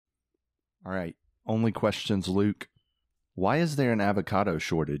All right. Only questions, Luke. Why is there an avocado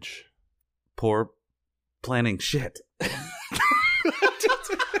shortage? Poor planning shit.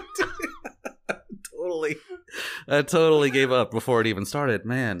 I totally gave up before it even started.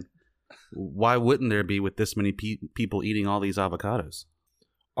 Man, why wouldn't there be with this many people eating all these avocados?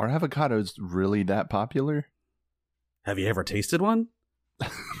 Are avocados really that popular? Have you ever tasted one?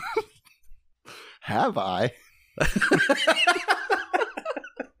 Have I?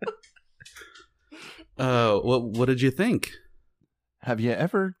 What did you think? Have you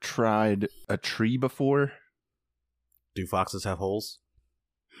ever tried a tree before? Do foxes have holes?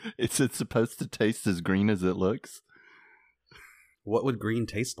 Is it supposed to taste as green as it looks? What would green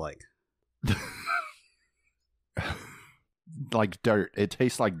taste like? Like dirt. It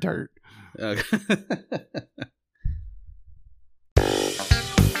tastes like dirt. Okay.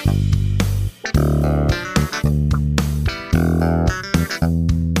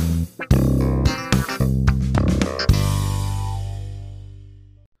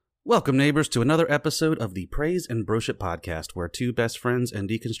 Welcome, neighbors, to another episode of the Praise and Worship Podcast, where two best friends and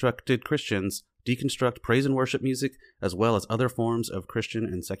deconstructed Christians deconstruct praise and worship music, as well as other forms of Christian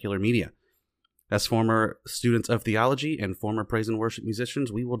and secular media. As former students of theology and former praise and worship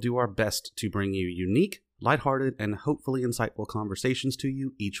musicians, we will do our best to bring you unique, lighthearted, and hopefully insightful conversations to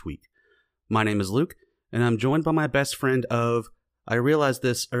you each week. My name is Luke, and I'm joined by my best friend of, I realized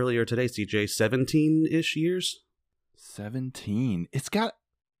this earlier today, CJ, 17-ish years? 17. It's a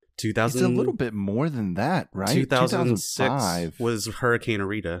 2000, little bit more than that, right? 2006 was Hurricane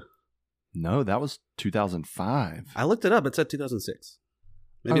Rita. No, that was 2005. I looked it up. It said 2006.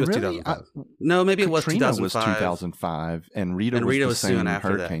 Maybe it was really? 2005. No, maybe it was Katrina 2005. was 2005, and Rita was the same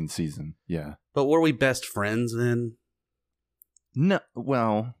hurricane season. Yeah. But were we best friends then? No,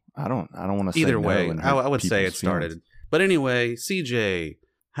 well, I don't want to say either no way. and I hurt would say it people's started. feelings. But anyway, CJ,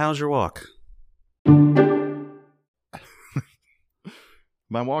 how's your walk?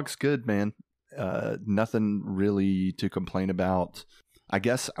 My walk's good, man. Nothing really to complain about. I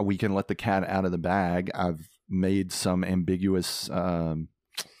guess we can let the cat out of the bag. I've made some ambiguous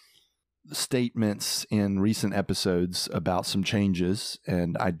statements in recent episodes about some changes,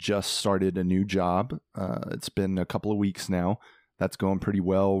 and I just started a new job. It's been a couple of weeks now. That's going pretty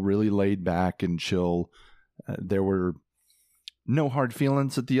well, really laid back and chill. There were no hard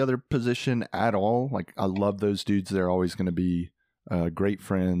feelings at the other position at all. Like, I love those dudes. They're always going to be great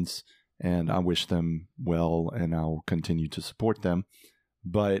friends, and I wish them well, and I'll continue to support them.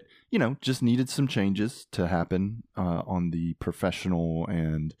 But, just needed some changes to happen on the professional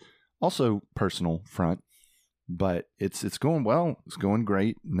and also personal front. But it's going well. It's going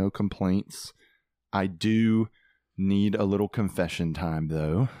great. No complaints. I do need a little confession time,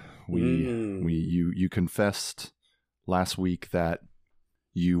 though. You confessed last week that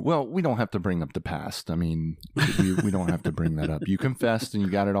we don't have to bring up the past. I mean, we don't have to bring that up. You confessed and you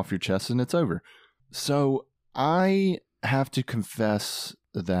got it off your chest and it's over. So I have to confess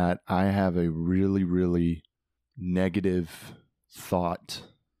that I have a really, really negative thought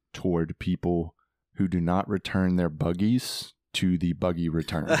toward people who do not return their buggies to the buggy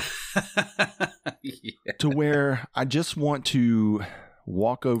return. Yeah. To where I just want to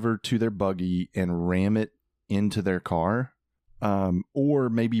walk over to their buggy and ram it into their car. Or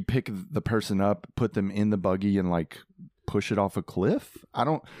maybe pick the person up, put them in the buggy and push it off a cliff.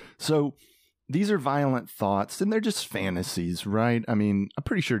 So these are violent thoughts and they're just fantasies, right? I mean, I'm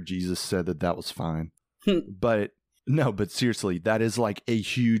pretty sure Jesus said that was fine, but seriously, that is like a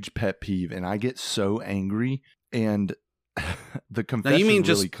huge pet peeve. And I get so angry, and the confession now, you mean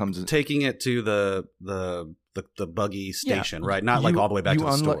really just comes in. Taking it to the buggy station, right? Not all the way back to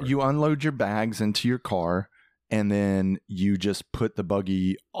the store. You unload your bags into your car, and then you just put the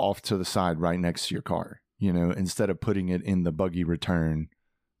buggy off to the side right next to your car, instead of putting it in the buggy return,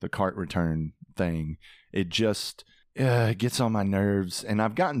 the cart return thing. It just gets on my nerves, and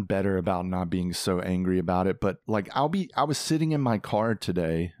I've gotten better about not being so angry about it. But I was sitting in my car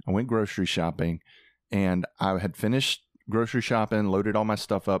today. I went grocery shopping, and I had finished grocery shopping, loaded all my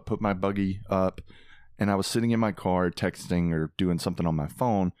stuff up, put my buggy up, and I was sitting in my car texting or doing something on my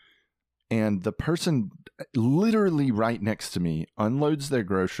phone. And the person literally right next to me unloads their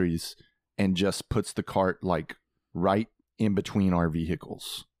groceries and just puts the cart right in between our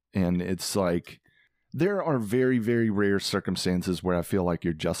vehicles. And it's there are very, very rare circumstances where I feel like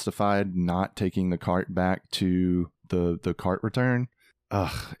you're justified not taking the cart back to the cart return.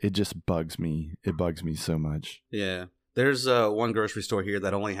 It just bugs me. It bugs me so much. Yeah. There's one grocery store here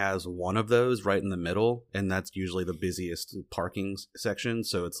that only has one of those right in the middle, and that's usually the busiest parking section,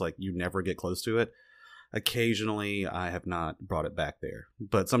 so it's you never get close to it. Occasionally, I have not brought it back there.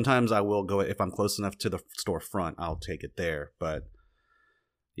 But sometimes I will go, if I'm close enough to the store front, I'll take it there. But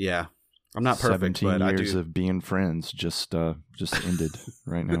yeah, I'm not perfect, 17 but years I do. of being friends just ended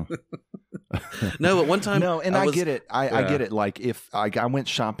right now. No, but one time, no, and I get it. I Yeah. get it. Like if I went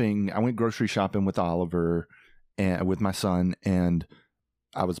shopping, I went grocery shopping with Oliver and with my son, and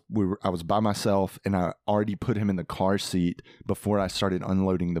I was by myself, and I already put him in the car seat before I started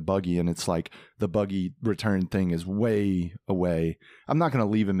unloading the buggy, and it's like the buggy return thing is way away. I'm not going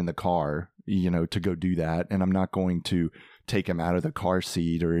to leave him in the car, to go do that, and I'm not going to take him out of the car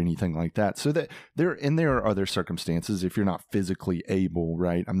seat or anything like that. So that there are other circumstances if you're not physically able,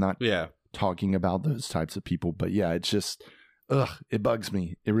 right? I'm not talking about those types of people, but yeah, it's just it bugs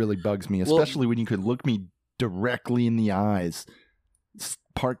me. It really bugs me, especially when you could look me directly in the eyes,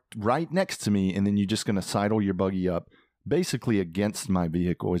 parked right next to me, and then you're just going to sidle your buggy up basically against my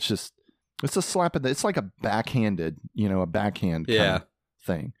vehicle. It's a slap at it's like a backhand kind of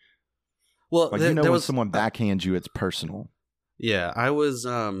thing. Well, like, when someone backhands you, it's personal. Yeah, I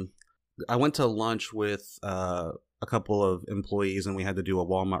went to lunch with a couple of employees, and we had to do a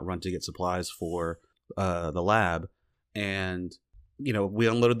Walmart run to get supplies for the lab. And, we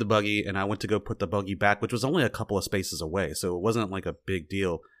unloaded the buggy, and I went to go put the buggy back, which was only a couple of spaces away, so it wasn't like a big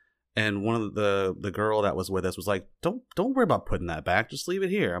deal. And one of the girl that was with us was like, don't worry about putting that back, just leave it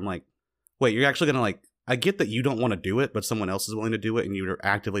here. I'm like, wait, you're actually gonna I get that you don't want to do it, but someone else is willing to do it, and you're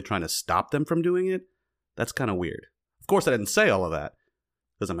actively trying to stop them from doing it? That's kind of weird. Of course, I didn't say all of that,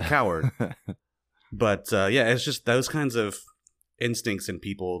 because I'm a coward. But, yeah, it's just those kinds of instincts in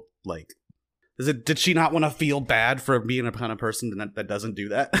people, did she not want to feel bad for being a kind of person that doesn't do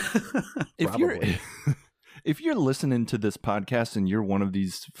that? If you're listening to this podcast and you're one of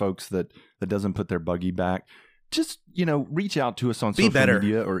these folks that doesn't put their buggy back, just, reach out to us on social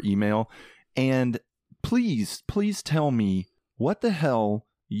media or email, and please tell me what the hell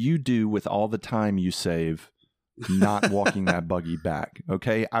you do with all the time you save not walking that buggy back.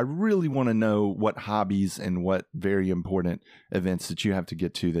 Okay, I really want to know what hobbies and what very important events that you have to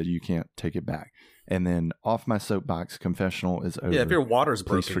get to that you can't take it back. And then off my soapbox, confessional is over. Yeah, if your water's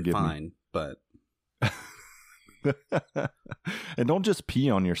Please broken, fine, but and don't just pee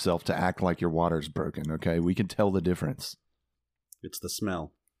on yourself to act like your water's broken. Okay, we can tell the difference. It's the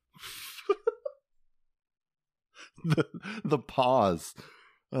smell. the pause.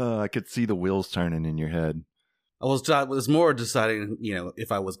 I could see the wheels turning in your head. I was more deciding,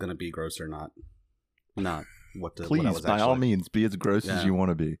 if I was going to be gross or not. Not what to. Please, what I was by actually. all means, be as gross as you want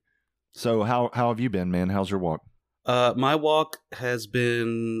to be. So, how have you been, man? How's your walk? My walk has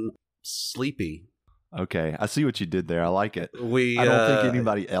been sleepy. Okay, I see what you did there. I like it. I don't think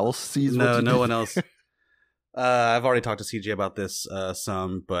anybody else sees what you did. No one else. I've already talked to CJ about this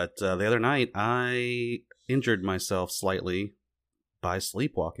some, but the other night I injured myself slightly by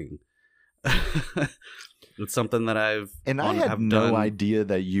sleepwalking. It's something that I had no idea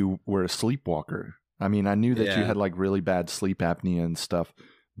that you were a sleepwalker. I mean, I knew that you had really bad sleep apnea and stuff,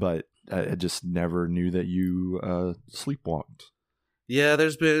 but I just never knew that you sleepwalked. Yeah,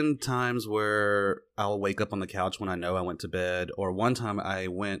 there's been times where I'll wake up on the couch when I know I went to bed, or one time I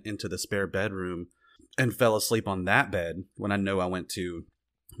went into the spare bedroom and fell asleep on that bed when I know I went to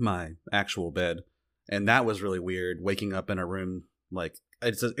my actual bed. And that was really weird, waking up in a room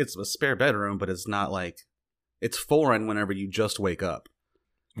it's a spare bedroom, but it's not it's foreign whenever you just wake up.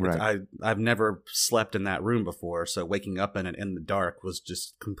 Right. I've never slept in that room before, so waking up in it in the dark was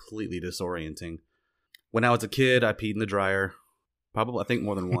just completely disorienting. When I was a kid, I peed in the dryer, probably I think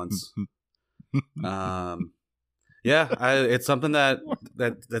more than once. It's something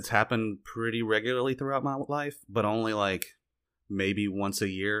that's happened pretty regularly throughout my life, but only maybe once a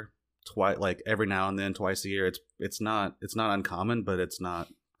year, twice, every now and then, twice a year. It's not uncommon, but it's not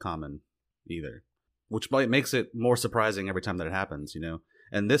common either, which makes it more surprising every time that it happens,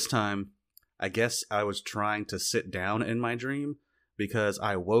 And this time, I guess I was trying to sit down in my dream because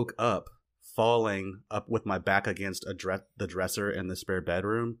I woke up falling up with my back against the dresser in the spare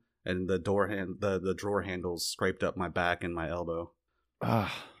bedroom, and the drawer handles scraped up my back and my elbow.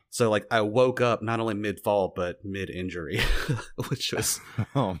 So I woke up not only mid-fall but mid-injury, which was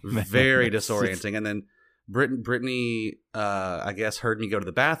very disorienting. And then Brittany, I guess, heard me go to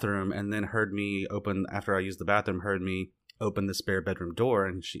the bathroom, and then heard me open after I used the bathroom. Heard me open the spare bedroom door,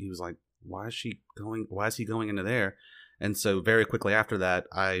 and he was like, "Why is he going into there?" And so very quickly after that,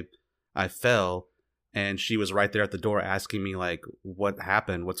 I fell, and she was right there at the door asking me what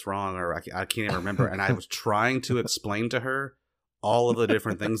happened, what's wrong, or I can't even remember. And I was trying to explain to her all of the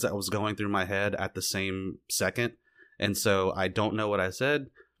different things that was going through my head at the same second. And so I don't know what I said.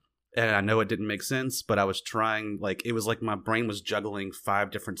 And I know it didn't make sense, but I was trying, like, it was like my brain was juggling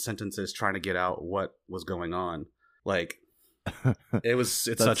 5 different sentences trying to get out what was going on. Like, it's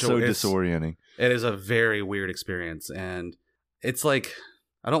That's such so a disorienting. it is a very weird experience, and it's like,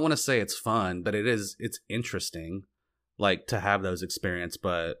 I don't want to say it's fun, but it's interesting, like, to have those experiences,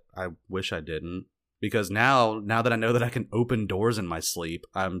 but I wish I didn't, because now that I know that I can open doors in my sleep,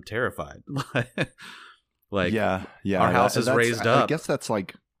 I'm terrified. Like, yeah, our house is raised up. I guess that's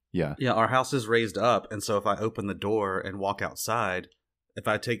like, yeah. Yeah, our house is raised up, and so if I open the door and walk outside, if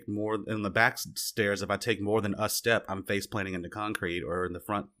I take more in the back stairs, if I take more than a step, I'm face planting into concrete. Or in the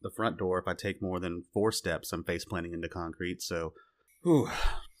front door, if I take more than 4 steps, I'm face planting into concrete. So, whew.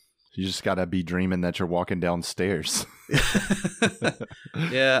 You just gotta be dreaming that you're walking downstairs.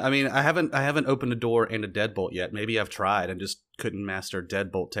 Yeah, I mean, I haven't opened a door and a deadbolt yet. Maybe I've tried and just couldn't master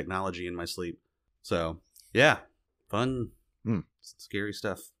deadbolt technology in my sleep. So, yeah, fun, scary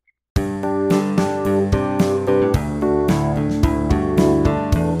stuff.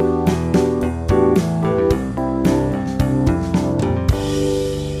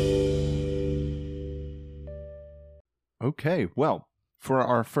 Okay, well, for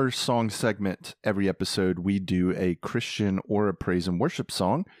our first song segment, every episode we do a Christian or a praise and worship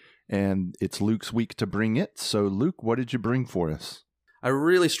song, and it's Luke's week to bring it. So, Luke, what did you bring for us? I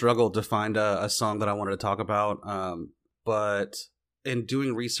really struggled to find a song that I wanted to talk about, but in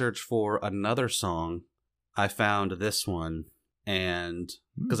doing research for another song, I found this one, and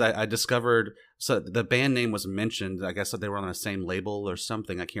because I discovered, so the band name was mentioned, I guess that they were on the same label or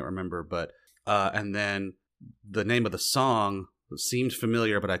something, I can't remember, but and then the name of the song seemed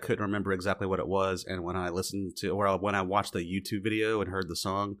familiar, but I couldn't remember exactly what it was. And when I listened to, or when I watched the YouTube video and heard the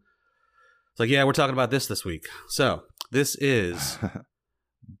song, it's like, yeah, we're talking about this week. So this is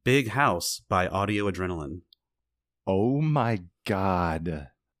Big House by Audio Adrenaline. Oh my God.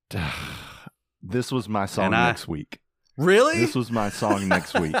 This was my song next week. Really? This was my song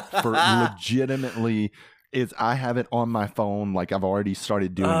next week. For legitimately, I have it on my phone. Like, I've already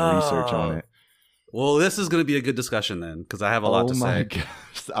started doing research on it. Well, this is going to be a good discussion then, because I have a lot to say. Oh my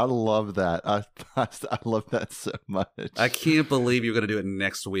gosh, I love that. I love that so much. I can't believe you're going to do it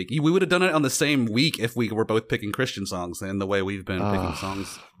next week. We would have done it on the same week if we were both picking Christian songs, and the way we've been picking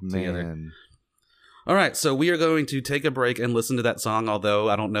songs together. Man. All right, so we are going to take a break and listen to that song, although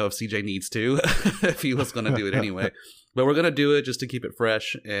I don't know if CJ needs to, if he was going to do it anyway. But we're going to do it just to keep it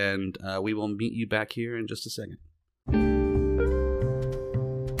fresh, and we will meet you back here in just a second.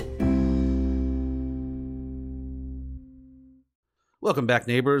 Welcome back,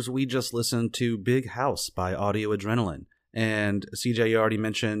 neighbors. We just listened to Big House by Audio Adrenaline. And CJ, you already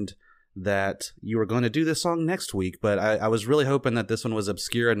mentioned that you were going to do this song next week, but I was really hoping that this one was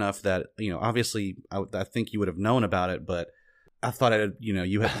obscure enough that, obviously I think you would have known about it, but I thought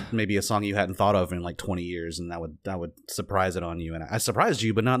you had maybe a song you hadn't thought of in like 20 years, and that would surprise it on you. And I surprised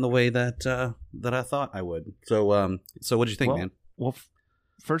you, but not in the way that I thought I would. So what did you think, man? Well,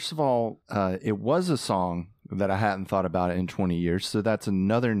 first of all, it was a song that I hadn't thought about it in 20 years. So that's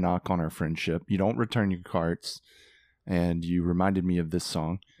another knock on our friendship. You don't return your cards, and you reminded me of this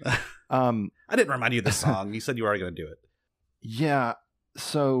song. I didn't remind you of this song. You said you were already going to do it. Yeah.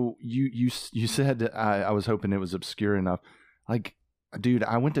 So you said I was hoping it was obscure enough. Like, dude,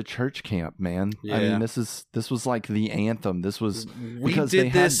 I went to church camp, man. Yeah. I mean, this was like the anthem. This was because they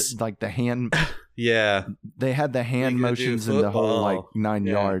had like the hand. Yeah. They had the hand motions and the whole like 9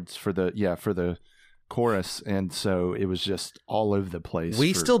 yards for the chorus, and so it was just all over the place.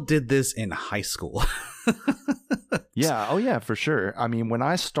 We still did this in high school. Yeah, oh yeah, for sure. I mean, when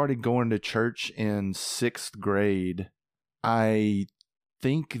I started going to church in 6th grade, I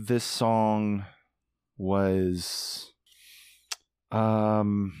think this song was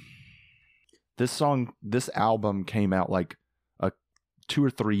this album came out like 2 or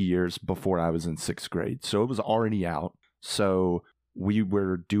 3 years before I was in 6th grade, so it was already out. So we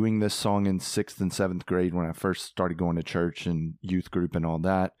were doing this song in 6th and 7th grade when I first started going to church and youth group and all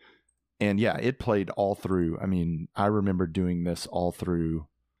that. And yeah, it played all through. I mean, I remember doing this all through.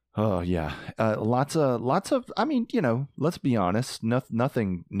 Oh yeah. Lots of, I mean, let's be honest,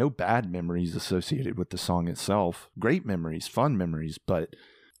 no bad memories associated with the song itself. Great memories, fun memories, but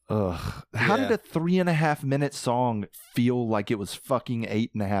how did a 3.5 minute song feel like it was fucking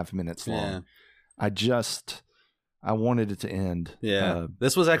 8.5 minutes long? Yeah. I wanted it to end. Yeah.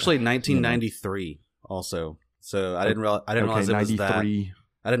 This was actually 1993 also. So I didn't realize it was 93.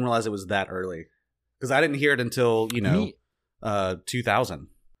 I didn't realize it was that early, because I didn't hear it until 2000.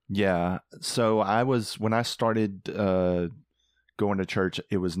 Yeah. So when I started going to church,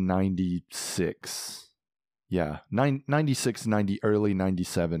 it was 96. 96, 90, early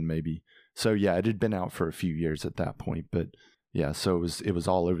 97 maybe. So yeah, it had been out for a few years at that point, but yeah, so it was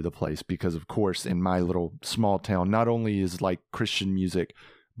all over the place because of course in my little small town, not only is like Christian music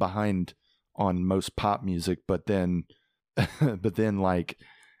behind on most pop music, but then like,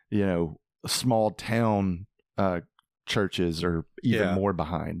 you know, small town churches are even more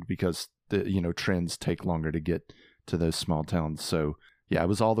behind because the, you know, trends take longer to get to those small towns. So yeah, it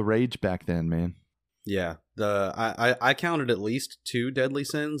was all the rage back then, man. Yeah, I counted at least 2 deadly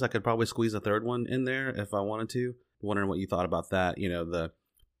sins. I could probably squeeze a third one in there if I wanted to. Wondering what you thought about that. You know, the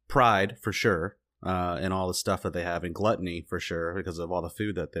pride for sure, and all the stuff that they have, and gluttony for sure because of all the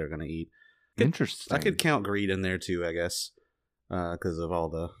food that they're going to eat. Interesting. I could count greed in there too, I guess, because of all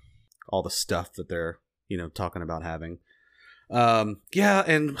the stuff that they're, you know, talking about having. Yeah,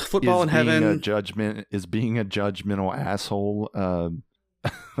 and football in heaven. Is being a judgmental asshole.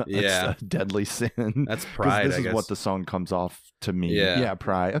 Yeah, a deadly sin. That's pride. This is what the song comes off to me. Yeah,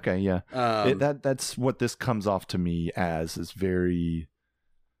 pride. Okay, yeah. That's what this comes off to me as, is very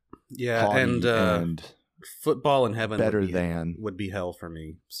and football in heaven would be hell for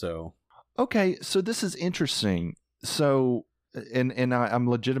me. So okay, so this is interesting. So and I'm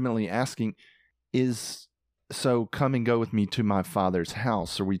legitimately asking, so come and go with me to my Father's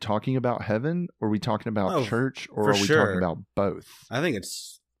house. Are we talking about heaven? Or are we talking about church? Or are we talking about both? I think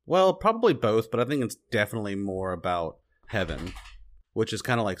it's, well, probably both, but I think it's definitely more about heaven, which is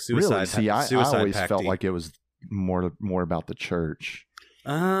kind of like suicide. Really? See, I always felt like it was more about the church.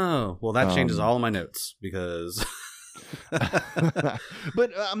 Oh, well, that changes all of my notes because...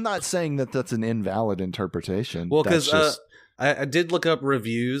 But I'm not saying that that's an invalid interpretation. Well, because I did look up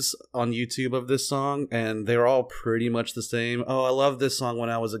reviews on YouTube of this song, and they're all pretty much the same. Oh, I loved this song when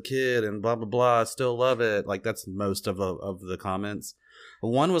I was a kid, and blah, blah, blah. I still love it. Like, that's most of the comments.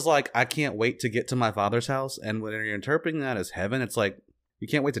 One was like, I can't wait to get to my Father's house. And when you're interpreting that as heaven, it's like, you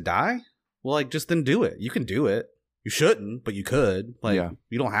can't wait to die? Well, like, just then do it. You can do it. You shouldn't, but you could. Like,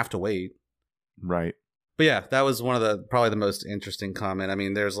 you don't have to wait. Right. But yeah, that was one of probably the most interesting comment. I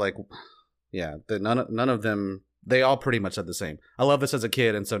mean, there's like, none of them... They all pretty much said the same. I love this as a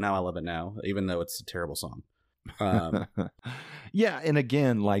kid, and so now I love it now, even though it's a terrible song. Yeah, and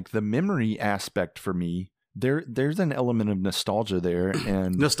again, like the memory aspect for me, there's an element of nostalgia there,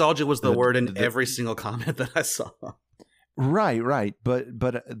 and nostalgia was the word in every single comment that I saw. Right. But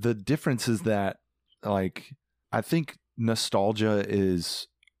the difference is that, like, I think nostalgia is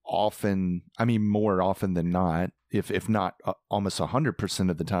often, I mean, more often than not, if not almost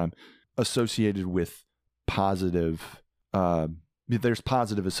 100% of the time, associated with positive, there's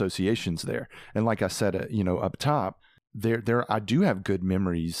positive associations there. And like I said, you know, up top, there I do have good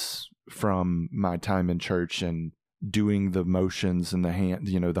memories from my time in church and doing the motions and the hand,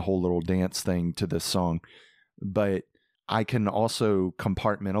 you know, the whole little dance thing to this song. But I can also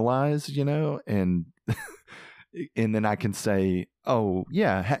compartmentalize, you know, and and then I can say, oh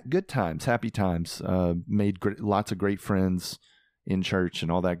yeah, good times, happy times, made lots of great friends in church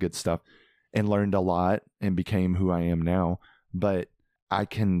and all that good stuff, and learned a lot and became who I am now. But I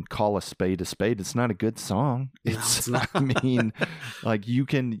can call a spade a spade. It's not a good song. It's not. I mean, like you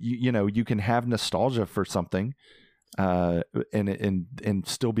can have nostalgia for something, and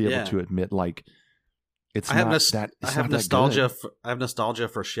still be able to admit, like, it's I have nostalgia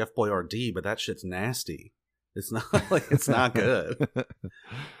for Chef Boyardee, but that shit's nasty. It's not like it's not good.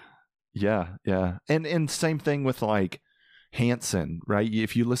 Yeah. And same thing with like Hanson, right?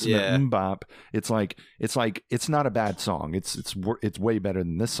 If you listen to MMMBop, it's like it's not a bad song. It's way better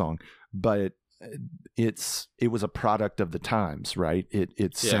than this song, but it was a product of the times, right?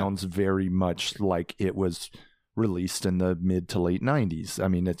 It sounds very much like it was released in the mid to late 90s. I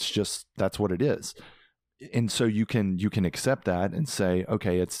mean, that's what it is. And so you can accept that and say,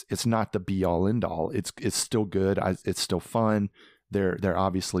 okay, it's not the be all end all. It's still good. It's still fun. They're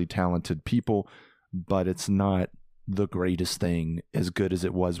obviously talented people, but it's not the greatest thing, as good as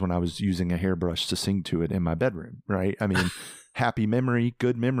it was when I was using a hairbrush to sing to it in my bedroom, right? I mean, happy memory,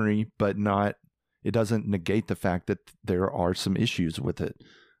 good memory, but not. It doesn't negate the fact that there are some issues with it.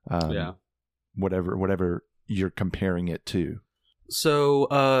 Whatever you're comparing it to.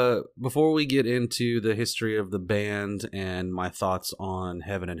 So, before we get into the history of the band and my thoughts on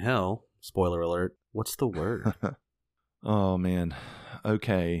heaven and hell, spoiler alert, what's the word? Oh, man.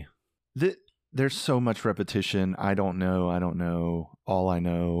 Okay. There's so much repetition. I don't know. All I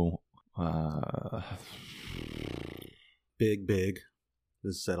know. Big.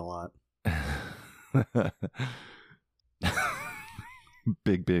 This is said a lot.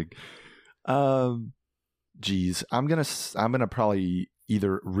 Big. Geez, I'm gonna probably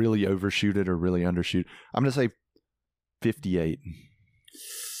either really overshoot it or really undershoot. I'm going to say 58.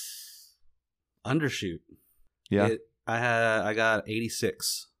 Undershoot. Yeah. I got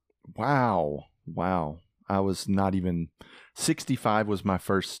 86. Wow. I was not even 65 was my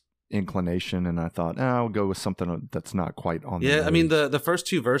first inclination, and I thought, I'll go with something that's not quite on. Yeah, the I mean nose. the first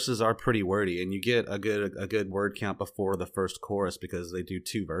two verses are pretty wordy, and you get a good word count before the first chorus because they do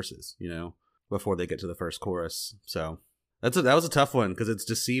 2 verses, before they get to the first chorus. So that was a tough one because it's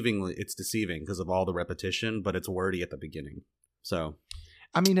deceiving because of all the repetition, but it's wordy at the beginning. So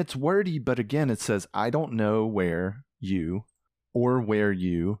I mean, it's wordy, but again, it says, I don't know where you or where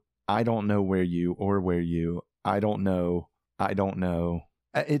you. I don't know where you or where you. I don't know.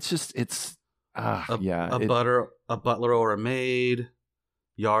 It's just, a butler or a maid.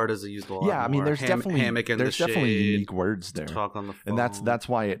 Yard is used a lot. Yeah, I mean, more. there's definitely unique words there. Talk on the phone. And that's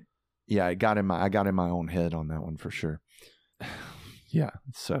why I got in my own head on that one for sure. Yeah.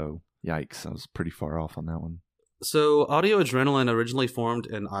 So yikes. I was pretty far off on that one. So Audio Adrenaline originally formed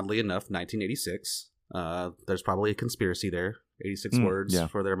in, oddly enough, 1986. There's probably a conspiracy there. 86 words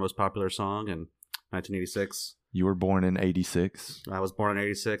for their most popular song in 1986. You were born in 86. I was born in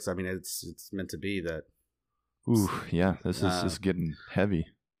 86. I mean, it's meant to be that. Ooh, yeah. This is getting heavy.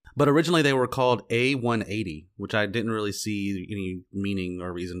 But originally they were called A180, which I didn't really see any meaning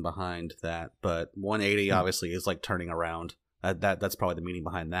or reason behind that. But 180 obviously is like turning around. That's probably the meaning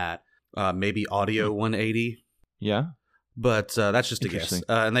behind that. Maybe Audio 180. Yeah. But that's just a guess.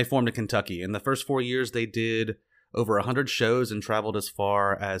 And they formed in Kentucky. In the first 4 years, they did over 100 shows and traveled as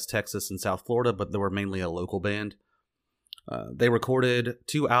far as Texas and South Florida, but they were mainly a local band. They recorded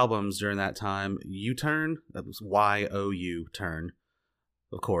 2 albums during that time. U-Turn, that was Y-O-U, Turn,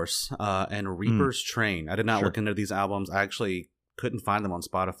 of course, and Reaper's Train. I did not look into these albums. I actually couldn't find them on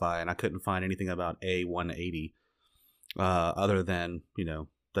Spotify, and I couldn't find anything about A180 other than,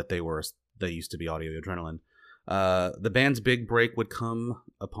 that they used to be Audio Adrenaline. The band's big break would come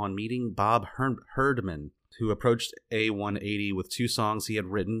upon meeting Bob Herdman, who approached A180 with 2 songs he had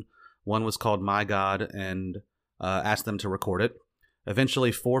written. One was called My God, and asked them to record it.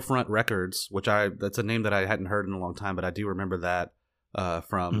 Eventually, Forefront Records, that's a name that I hadn't heard in a long time, but I do remember that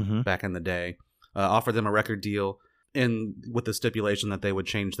from back in the day, offered them a record deal, and with the stipulation that they would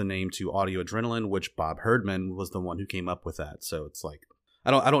change the name to Audio Adrenaline, which Bob Herdman was the one who came up with that. So it's like, I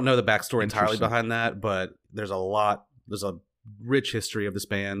don't know the backstory entirely behind that, but there's a rich history of this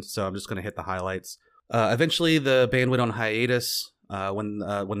band, so I'm just going to hit the highlights. Eventually, the band went on hiatus when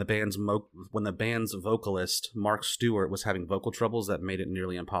the band's vocalist Mark Stewart was having vocal troubles that made it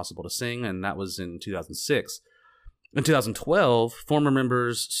nearly impossible to sing, and that was in 2006. In 2012, former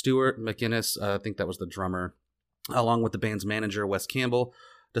members Stewart, McInnes, I think that was the drummer, along with the band's manager Wes Campbell,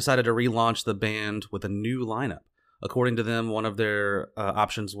 decided to relaunch the band with a new lineup. According to them, one of their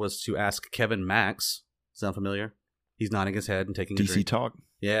options was to ask Kevin Max. Sound familiar? He's nodding his head and taking a drink. DC Talk.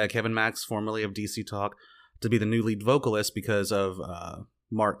 Yeah, Kevin Max, formerly of DC Talk, to be the new lead vocalist because of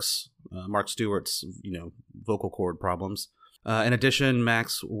Mark Stewart's vocal cord problems. In addition,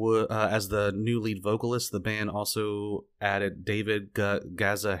 Max as the new lead vocalist, the band also added David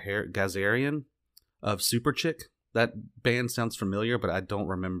Gazarian of Super Chick. That band sounds familiar, but I don't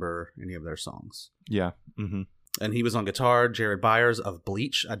remember any of their songs. Yeah. Mm-hmm. And he was on guitar. Jared Byers of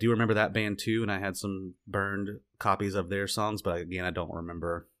Bleach. I do remember that band too, and I had some burned copies of their songs, but again, I don't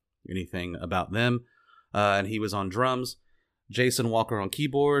remember anything about them. And he was on drums. Jason Walker on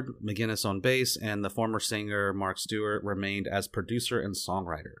keyboard, McInnes on bass, and the former singer Mark Stewart remained as producer and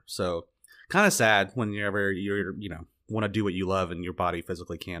songwriter. So kind of sad when you're want to do what you love and your body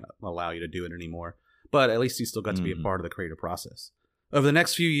physically can't allow you to do it anymore. But at least you still got to be a part of the creative process. Over the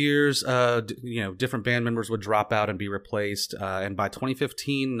next few years, different band members would drop out and be replaced. And by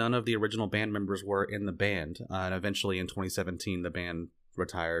 2015, none of the original band members were in the band. And eventually in 2017, the band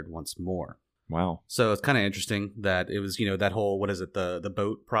retired once more. Wow. So it's kind of interesting that it was, that whole, the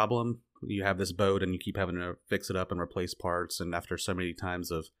boat problem? You have this boat and you keep having to fix it up and replace parts. And after so many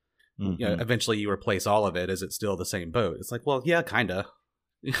times of, eventually you replace all of it. Is it still the same boat? It's like, well, yeah, kind of.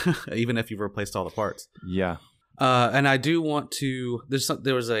 Even if you've replaced all the parts. Yeah. And I do want to.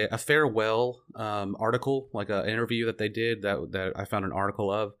 There was a farewell article, like an interview that they did that I found an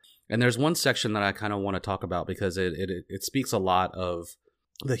article of, and there's one section that I kind of want to talk about because it speaks a lot of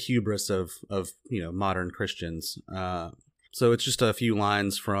the hubris of modern Christians. So it's just a few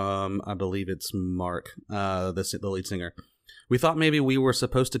lines from, I believe it's Mark, the lead singer. We thought maybe we were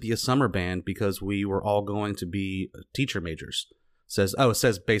supposed to be a summer band because we were all going to be teacher majors. It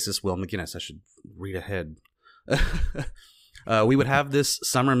says bassist Will McInnes. I should read ahead. We would have this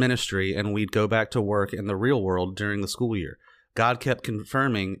summer ministry and we'd go back to work in the real world during the school year. God kept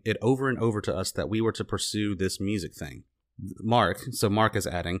confirming it over and over to us that we were to pursue this music thing. Mark is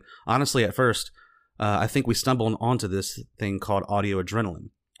adding, honestly, at first, I think we stumbled onto this thing called Audio Adrenaline.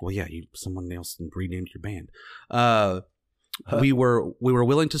 Well, yeah, someone else renamed your band. We were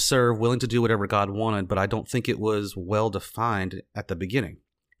willing to serve, willing to do whatever God wanted, but I don't think it was well defined at the beginning.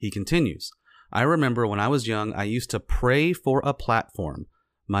 He continues, I remember when I was young, I used to pray for a platform.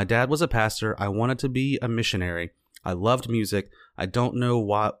 My dad was a pastor. I wanted to be a missionary. I loved music. I don't know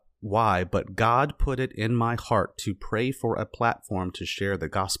why, but God put it in my heart to pray for a platform to share the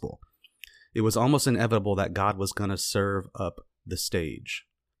gospel. It was almost inevitable that God was going to serve up the stage.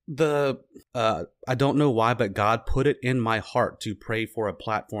 I don't know why, but God put it in my heart to pray for a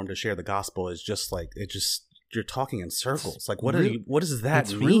platform to share the gospel is just like, you're talking in circles. Like, what does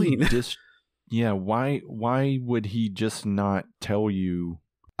that mean? Really why would he just not tell you,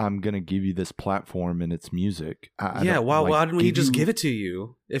 I'm going to give you this platform and it's music? Why didn't he just give it to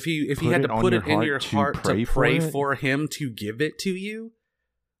you? If he had to put it in your heart to pray for him to give it to you,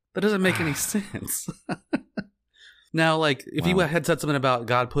 that doesn't make any sense. Now, like, if you had said something about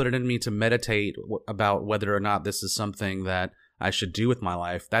God put it in me to meditate about whether or not this is something that I should do with my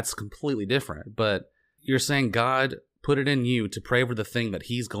life, that's completely different. But you're saying God put it in you to pray for the thing that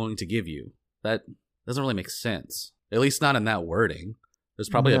he's going to give you. That doesn't really make sense. At least not in that wording. There's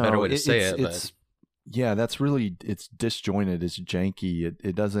probably a better way to say it. Yeah, that's really, it's disjointed. It's janky.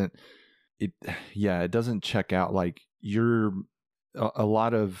 It doesn't check out. Like, a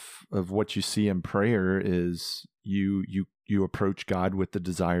lot of what you see in prayer is you approach God with the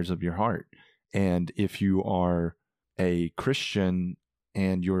desires of your heart. And if you are a Christian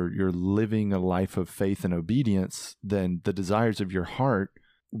and you're living a life of faith and obedience, then the desires of your heart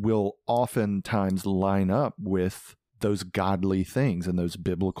will oftentimes line up with those godly things and those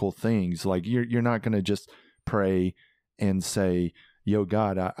biblical things. Like, you're not going to just pray and say, yo,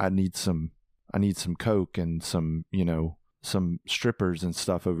 God, I need some Coke and some strippers and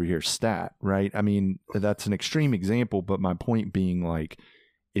stuff over here, stat, right? I mean, that's an extreme example, but my point being, like,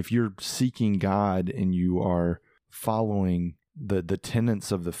 if you're seeking God and you are following the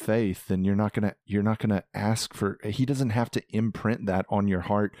tenets of the faith, then you're not gonna ask for. He doesn't have to imprint that on your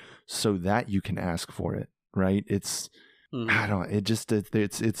heart so that you can ask for it, right? It's now wonky.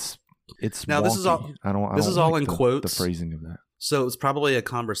 This is all. This is all in quotes. The phrasing of that. So it's probably a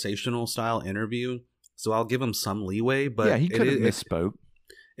conversational style interview. So I'll give him some leeway, but yeah, he could have misspoke.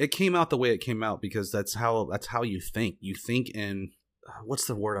 It came out the way it came out because that's how you think. You think in what's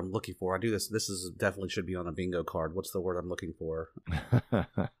the word I'm looking for? I do this. This is definitely should be on a bingo card. What's the word I'm looking for?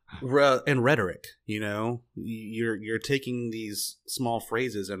 And rhetoric. You're taking these small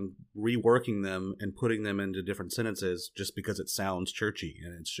phrases and reworking them and putting them into different sentences just because it sounds churchy,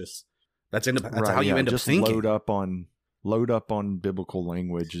 and it's just that's how you end up thinking. Load up on biblical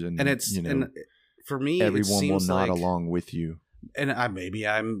language, and it's and for me, everyone will nod along with you. And maybe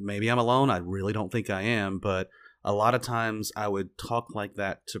I'm alone. I really don't think I am, but a lot of times I would talk like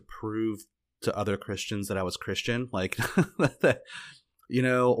that to prove to other Christians that I was Christian, like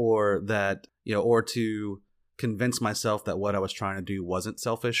or to convince myself that what I was trying to do wasn't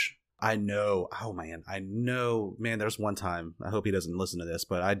selfish. I know, man, there's one time, I hope he doesn't listen to this,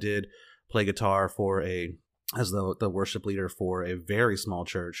 but I did play guitar as the worship leader for a very small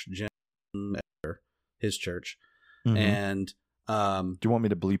church, his church. Mm-hmm. And do you want me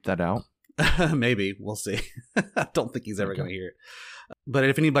to bleep that out? Maybe, we'll see. I don't think he's ever going to hear it. But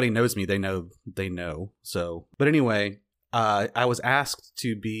if anybody knows me, they know. So, but anyway, I was asked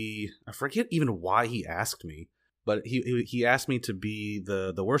to be, I forget even why he asked me, but he asked me to be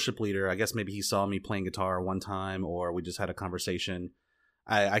the worship leader. I guess maybe he saw me playing guitar one time, or we just had a conversation.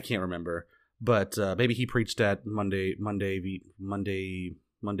 I can't remember, but maybe he preached at Monday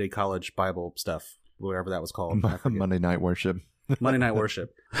college Bible stuff, whatever that was called. Monday night worship. Monday night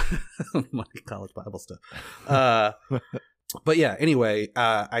worship. Monday college Bible stuff. But yeah, anyway,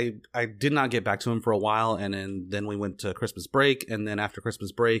 I did not get back to him for a while, and then we went to Christmas break, and then after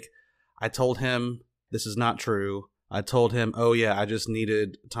Christmas break, I told him this is not true. I told him, oh yeah, I just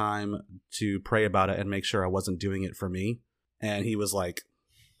needed time to pray about it and make sure I wasn't doing it for me. And he was like,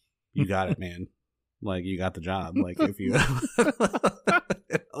 you got it, man. Like, you got the job. Like, if you...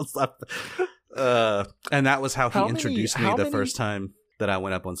 and that was how he introduced me the first time that I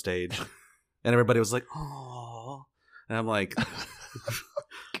went up on stage. And everybody was like, oh. And I'm like...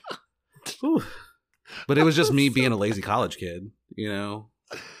 But it was just me being a lazy college kid,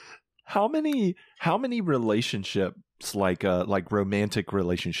 How many relationships, like romantic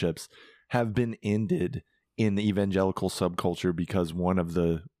relationships, have been ended in the evangelical subculture because one of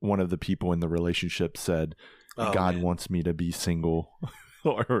the people in the relationship said, God wants me to be single,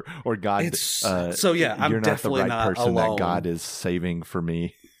 or God. So yeah, I'm you're not the definitely right not person alone. that God is saving for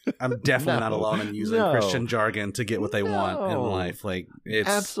me. I'm definitely not alone in using Christian jargon to get what they want in life. Like, it's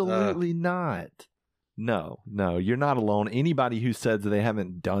absolutely not. No, you're not alone. Anybody who says they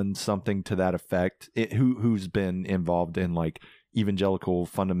haven't done something to that effect, who's been involved in like evangelical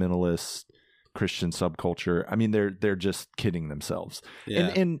fundamentalist Christian subculture, I mean, they're just kidding themselves. Yeah.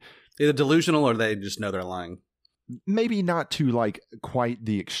 And either delusional or they just know they're lying. Maybe not to like quite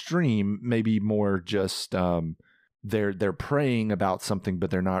the extreme. Maybe more just they're praying about something, but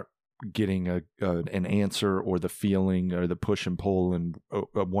they're not getting an answer or the feeling or the push and pull in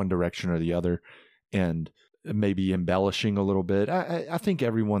one direction or the other. And maybe embellishing a little bit. I think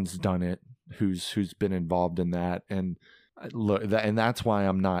everyone's done it who's been involved in that. And look, and that's why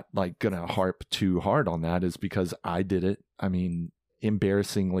I'm not like gonna harp too hard on that, is because I did it. I mean,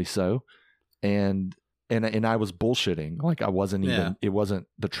 embarrassingly so. And I was bullshitting. Like I wasn't even, it wasn't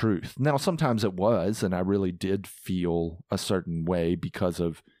the truth. Now, sometimes it was, and I really did feel a certain way because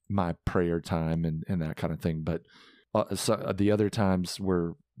of my prayer time and that kind of thing. But the other times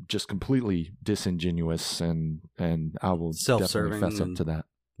were just completely disingenuous, and I will definitely fess up to that.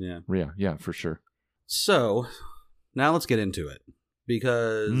 Yeah, for sure. So now let's get into it,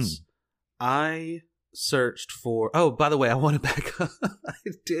 because I searched for. Oh, by the way, I want to back up.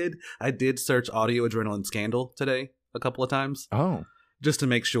 I did search Audio Adrenaline Scandal today a couple of times. Oh, just to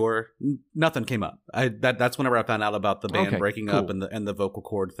make sure nothing came up. That's whenever I found out about the band breaking up and the vocal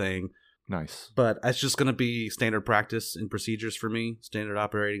cord thing. Nice. But it's just going to be standard practice and procedures for me, standard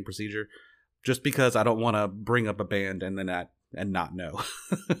operating procedure, just because I don't want to bring up a band and then not know.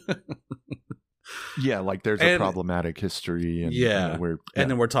 Yeah, like there's a problematic history. And,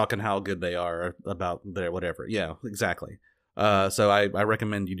 and then we're talking how good they are about their whatever. Yeah, exactly. So I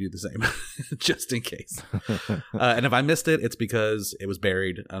recommend you do the same, just in case. And if I missed it, it's because it was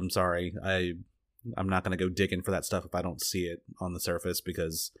buried. I'm sorry. I'm not going to go digging for that stuff if I don't see it on the surface,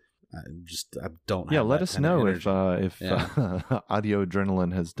 because I don't. Yeah, let us know if Audio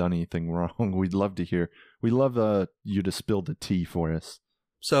Adrenaline has done anything wrong. We'd love to hear. We love you to spill the tea for us.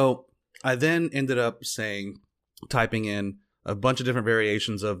 So I then ended up typing in a bunch of different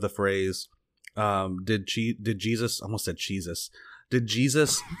variations of the phrase. Did Jesus? I almost said Jesus. Did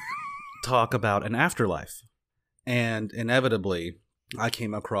Jesus talk about an afterlife? And inevitably, I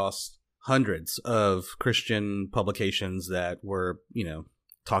came across hundreds of Christian publications that were,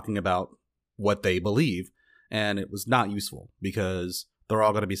 talking about what they believe, and it was not useful, because they're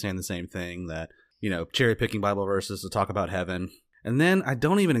all going to be saying the same thing, that, cherry picking Bible verses to talk about heaven. And then I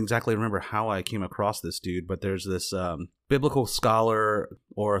don't even exactly remember how I came across this dude, but there's this biblical scholar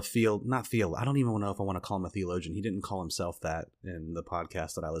or I don't even know if I want to call him a theologian. He didn't call himself that in the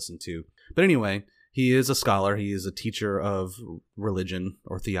podcast that I listened to. But anyway, he is a scholar. He is a teacher of religion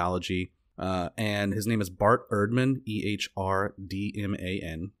or theology. And his name is Bart Ehrman,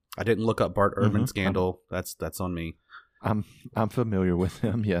 Ehrdman. I didn't look up Bart Ehrman Scandal. That's on me. I'm familiar with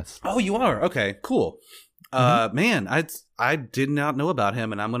him. Yes. Oh, you are? Okay, cool. Man, I did not know about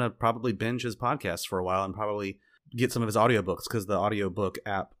him, and I'm gonna probably binge his podcast for a while and probably get some of his audiobooks, because the audiobook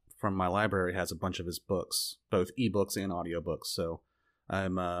app from my library has a bunch of his books, both ebooks and audiobooks. So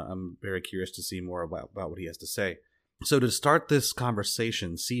I'm very curious to see more about what he has to say. So to start this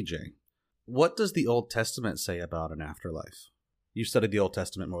conversation, CJ, what does the Old Testament say about an afterlife? You've studied the Old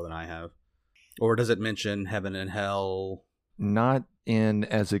Testament more than I have. Or does it mention heaven and hell? Not in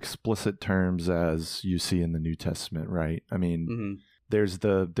as explicit terms as you see in the New Testament, right? I mean, there's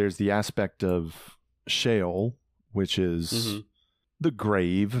the aspect of Sheol, which is the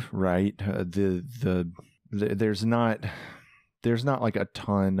grave, right? There's not like a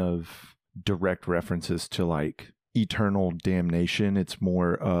ton of direct references to like eternal damnation. It's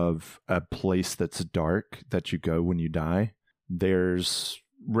more of a place that's dark that you go when you die. There's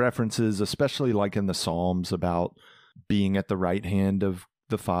references, especially like in the Psalms, about being at the right hand of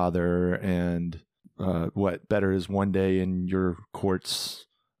the Father, and what better is one day in your courts,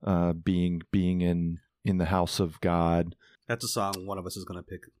 being in the house of God. That's a song one of us is going to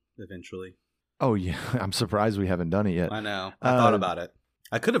pick eventually. Oh yeah, I'm surprised we haven't done it yet. I know. I thought about it.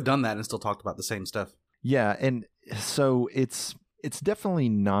 I could have done that and still talked about the same stuff. Yeah, and so it's definitely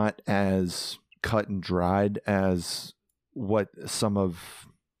not as cut and dried as what some of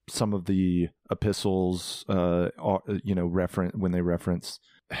the epistles reference when they reference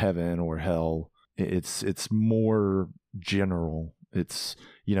heaven or hell. It's more general. It's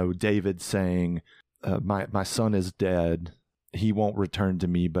David saying, my son is dead, he won't return to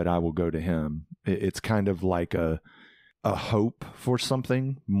me, but I will go to him. It's kind of like a hope for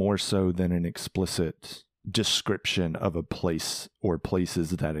something more so than an explicit description of a place or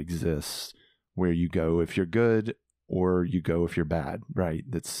places that exist where you go if you're good or you go if you're bad, right?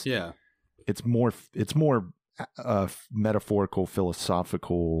 It's more metaphorical,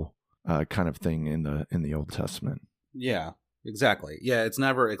 philosophical kind of thing in the Old Testament. Yeah, exactly. Yeah, it's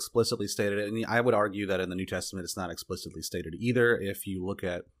never explicitly stated, and I would argue that in the New Testament it's not explicitly stated either if you look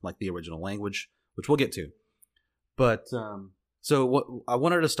at like the original language, which we'll get to. But so what I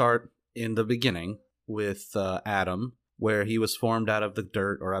wanted to start in the beginning with Adam, where he was formed out of the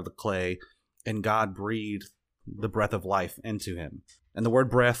dirt or out of the clay, and God breathed the breath of life into him. And the word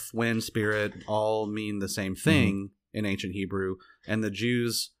breath, wind, spirit all mean the same thing in ancient Hebrew. And the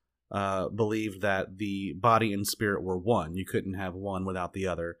Jews believed that the body and spirit were one. You couldn't have one without the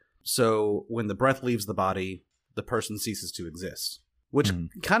other. So when the breath leaves the body, the person ceases to exist, which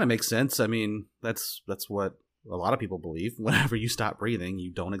kind of makes sense. I mean, that's what a lot of people believe. Whenever you stop breathing,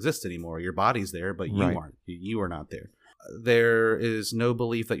 you don't exist anymore. Your body's there, but you aren't. You are not there. There is no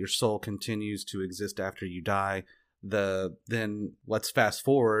belief that your soul continues to exist after you die. Then let's fast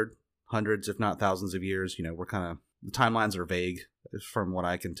forward hundreds, if not thousands of years. You know, the timelines are vague from what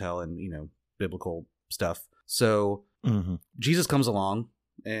I can tell in, biblical stuff. So Jesus comes along,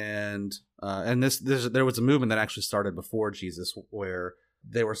 and there was a movement that actually started before Jesus where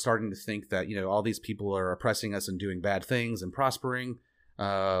they were starting to think that, all these people are oppressing us and doing bad things and prospering.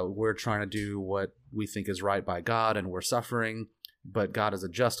 We're trying to do what we think is right by God, and we're suffering. But God is a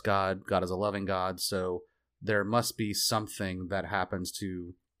just God. God is a loving God. So there must be something that happens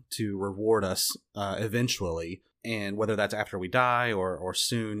to reward us eventually, and whether that's after we die or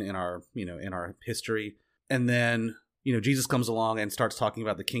soon in our history. And then Jesus comes along and starts talking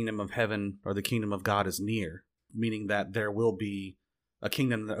about the kingdom of heaven or the kingdom of God is near, meaning that there will be a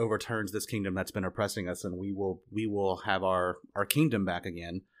kingdom that overturns this kingdom that's been oppressing us, and we will have our kingdom back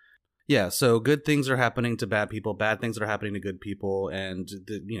again. Yeah, so good things are happening to bad people, bad things are happening to good people, and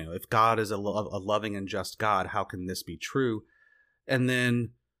if God is a loving and just God, how can this be true? And then,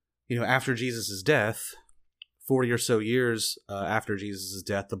 after Jesus' death, 40 or so years after Jesus'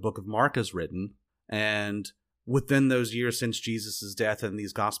 death, the book of Mark is written, and within those years since Jesus' death and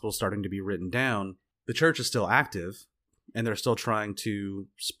these gospels starting to be written down, the church is still active, and they're still trying to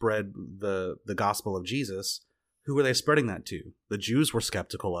spread the gospel of Jesus. Who were they spreading that to? The Jews were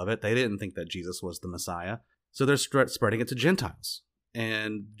skeptical of it. They didn't think that Jesus was the Messiah. So they're spreading it to Gentiles.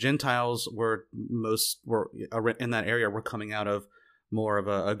 And Gentiles were in that area were coming out of more of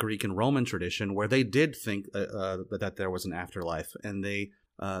a Greek and Roman tradition where they did think that there was an afterlife. And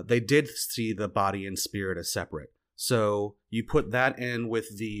they did see the body and spirit as separate. So you put that in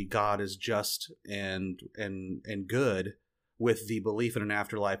with the God is just and good, with the belief in an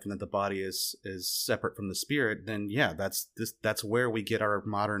afterlife and that the body is separate from the spirit, then yeah, that's where we get our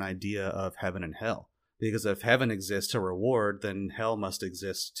modern idea of heaven and hell. Because if heaven exists to reward, then hell must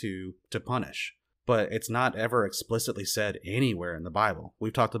exist to punish. But it's not ever explicitly said anywhere in the Bible.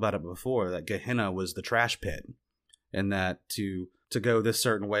 We've talked about it before, that Gehenna was the trash pit, and that to go this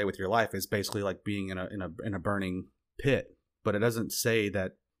certain way with your life is basically like being in a burning pit. But it doesn't say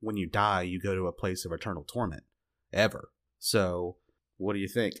that when you die, you go to a place of eternal torment, ever. So, what do you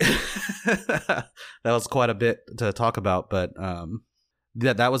think? That was quite a bit to talk about, but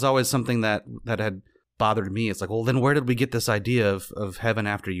that was always something that had bothered me. It's like, well, then where did we get this idea of heaven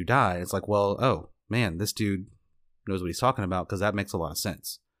after you die? It's like, well, oh, man, this dude knows what he's talking about, because that makes a lot of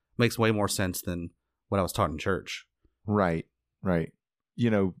sense. Makes way more sense than what I was taught in church. Right.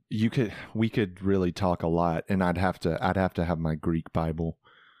 We could really talk a lot, and I'd have to have my Greek Bible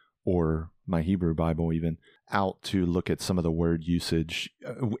or my Hebrew Bible even out to look at some of the word usage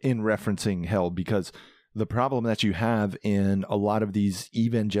in referencing hell, because the problem that you have in a lot of these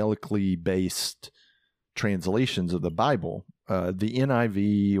evangelically based translations of the Bible, the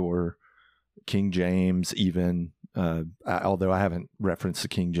NIV or King James even, although I haven't referenced the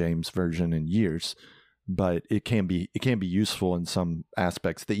King James version in years, but it can be useful in some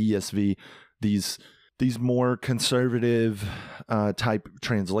aspects. The ESV, these more conservative type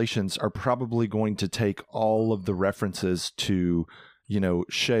translations are probably going to take all of the references to,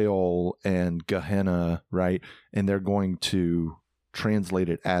 Sheol and Gehenna, right? And they're going to translate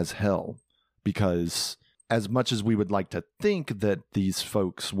it as hell, because as much as we would like to think that these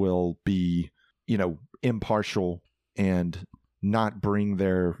folks will be, impartial and not bring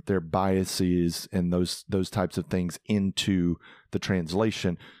their biases and those types of things into the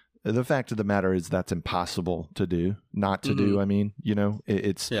translation, the fact of the matter is that's impossible to do, not to do. I mean,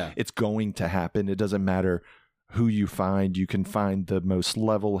 it's going to happen. It doesn't matter who you find. You can find the most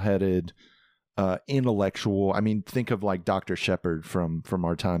level-headed, intellectual. I mean, think of like Dr. Shepard from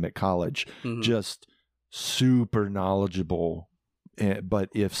our time at college, just super knowledgeable. But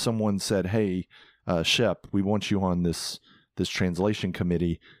if someone said, "Hey, Shep, we want you on this translation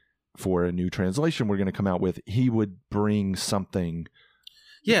committee for a new translation we're going to come out with," he would bring something.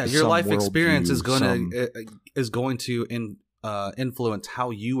 Yeah, your life experience is going to influence how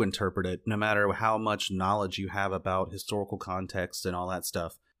you interpret it, no matter how much knowledge you have about historical context and all that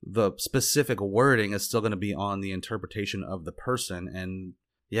stuff. The specific wording is still going to be on the interpretation of the person. And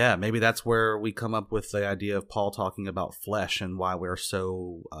yeah, maybe that's where we come up with the idea of Paul talking about flesh and why we're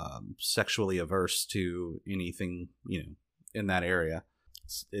so sexually averse to anything, in that area.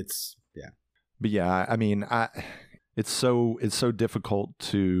 It's yeah. But yeah, I mean, it's so difficult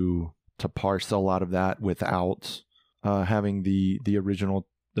to parse a lot of that without having the original,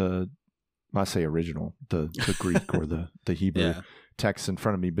 I say original, the Greek or the Hebrew text in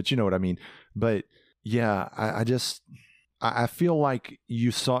front of me, but you know what I mean. But yeah, I feel like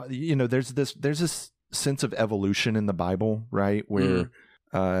you saw, there's this sense of evolution in the Bible, right? Where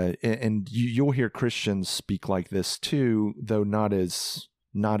and you'll hear Christians speak like this too, though not as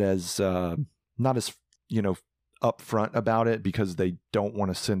upfront about it, because they don't want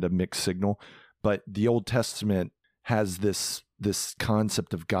to send a mixed signal. But the Old Testament has this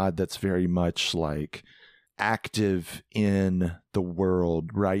concept of God that's very much like active in the world,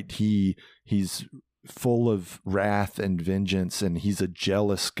 right? He's full of wrath and vengeance, and he's a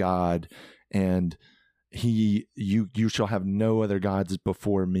jealous God, and you shall have no other gods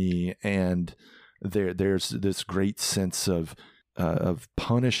before me. And there's this great sense of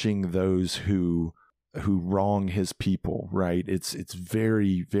punishing those who wrong his people, right? It's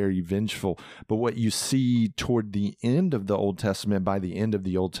very, very vengeful. But what you see toward the end of the Old Testament, by the end of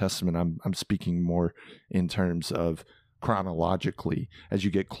the Old Testament, I'm speaking more in terms of chronologically, as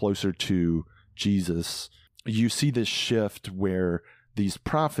you get closer to Jesus, you see this shift where these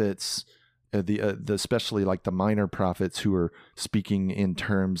prophets, especially like the minor prophets who are speaking in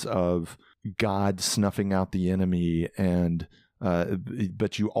terms of God snuffing out the enemy, and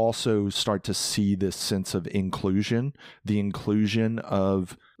but you also start to see this sense of inclusion, the inclusion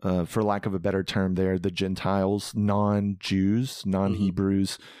of, for lack of a better term there, the Gentiles, non-Jews,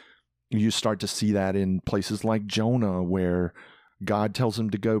 non-Hebrews. You start to see that in places like Jonah, where God tells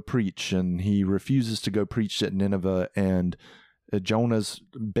him to go preach, and he refuses to go preach at Nineveh. And Jonah's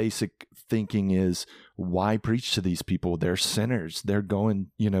basic thinking is, why preach to these people? They're sinners. They're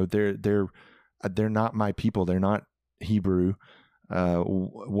going, they're not my people. They're not Hebrew.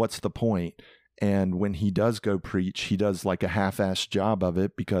 What's the point? And when he does go preach, he does like a half-assed job of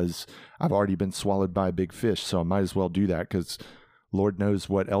it, because I've already been swallowed by a big fish, so I might as well do that, because Lord knows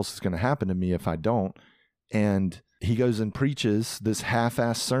what else is going to happen to me if I don't. And he goes and preaches this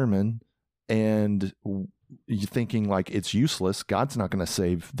half-assed sermon, and you're thinking like it's useless. God's not going to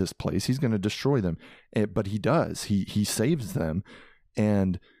save this place. He's going to destroy them. But he does. He saves them.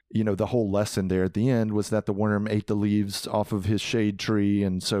 And the whole lesson there at the end was that the worm ate the leaves off of his shade tree,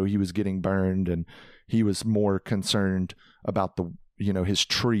 and so he was getting burned, and he was more concerned about his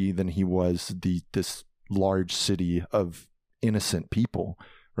tree than he was this large city of innocent people,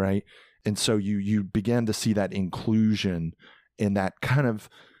 right? And so you began to see that inclusion in that kind of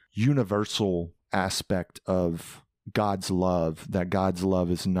universal aspect of God's love, that God's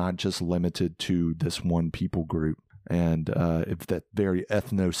love is not just limited to this one people group. And if that very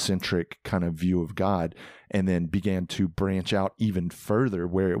ethnocentric kind of view of God, and then began to branch out even further,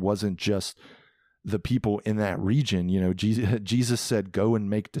 where it wasn't just the people in that region. Jesus said, "Go and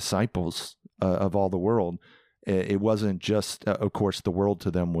make disciples of all the world." It wasn't just, of course, the world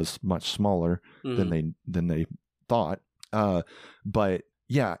to them was much smaller than they thought. But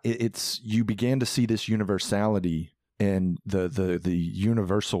yeah, you began to see this universality and the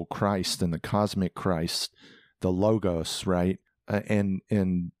universal Christ and the cosmic Christ, the Logos, right?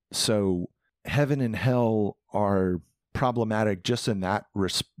 And so heaven and hell are problematic just in that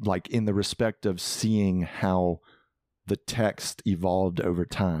like in the respect of seeing how the text evolved over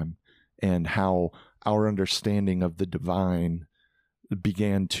time, and how our understanding of the divine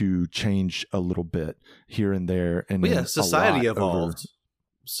began to change a little bit here and there. And society evolved.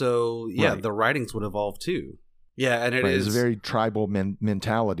 So yeah, right. The writings would evolve too. Yeah, and it's a very tribal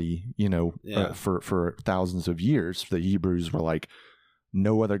mentality, for thousands of years. The Hebrews were like,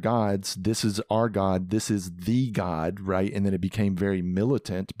 no other gods. This is our God. This is the God, right? And then it became very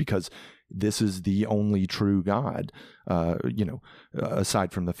militant, because this is the only true God,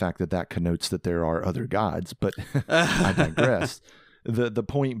 aside from the fact that connotes that there are other gods. But I digress. The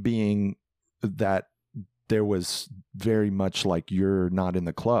point being that there was very much like, you're not in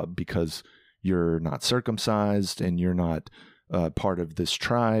the club because you're not circumcised and you're not part of this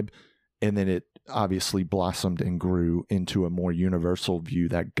tribe. And then it obviously blossomed and grew into a more universal view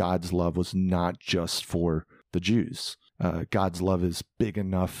that God's love was not just for the Jews. God's love is big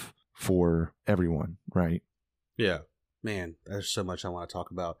enough for everyone, right? Yeah. Man, there's so much I want to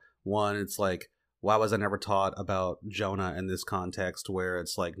talk about. One, it's like, why was I never taught about Jonah in this context where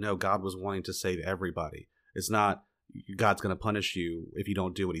it's like, no, God was wanting to save everybody. It's not God's going to punish you if you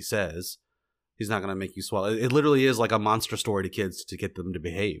don't do what he says. He's not going to make you swallow. It literally is like a monster story to kids to get them to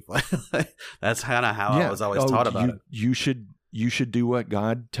behave. That's kind of how I was always taught about it. You should do what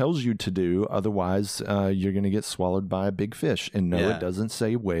God tells you to do. Otherwise, you're going to get swallowed by a big fish. And no, it doesn't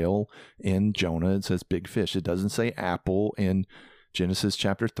say whale in Jonah. It says big fish. It doesn't say apple in Genesis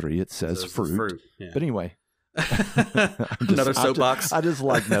chapter 3. It says fruit. Yeah. But anyway. Another soapbox. I just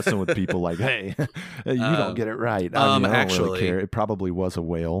like messing with people like, hey, you don't get it right. I don't actually, really care. It probably was a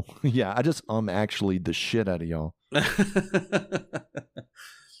whale. Yeah, I just actually the shit out of y'all.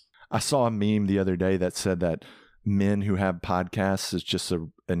 I saw a meme the other day that said that men who have podcasts is just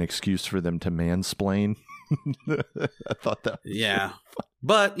an excuse for them to mansplain. I thought that was really funny.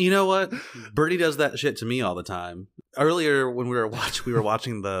 But you know what? Birdie does that shit to me all the time. Earlier when we were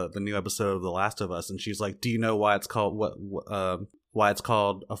watching the new episode of The Last of Us, and she's like, "Do you know why it's called why it's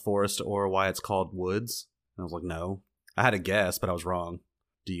called a forest or why it's called woods?" And I was like, "No." I had a guess, but I was wrong.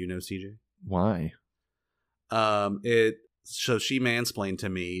 Do you know, CJ? Why? So she mansplained to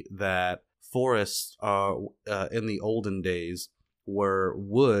me that forests in the olden days were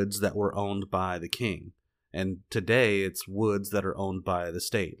woods that were owned by the king. And today it's woods that are owned by the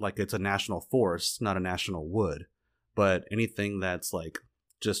state. Like it's a national forest, not a national wood. But anything that's like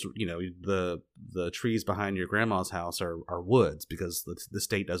just, the trees behind your grandma's house are woods because the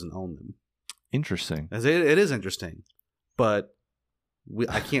state doesn't own them. Interesting. It is interesting. But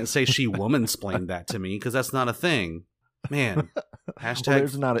I can't say she woman-splained that to me because that's not a thing. Man, hashtag...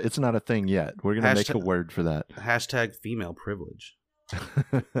 Well, it's not a thing yet. We're going to make a word for that. Hashtag female privilege.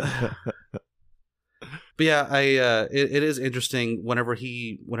 But yeah, it is interesting. Whenever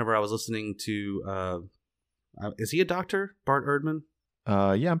I was listening to, is he a doctor, Bart Ehrman?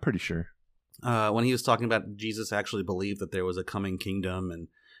 Yeah, I'm pretty sure. When he was talking about Jesus actually believed that there was a coming kingdom, and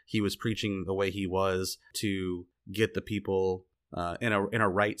he was preaching the way he was to get the people in a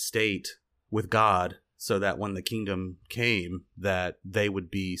right state with God, so that when the kingdom came, that they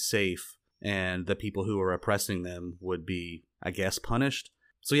would be safe, and the people who were oppressing them would be, I guess, punished.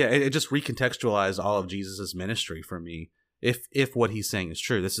 So yeah, it just recontextualized all of Jesus's ministry for me. If what he's saying is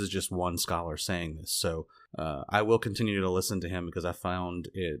true, this is just one scholar saying this. So I will continue to listen to him because I found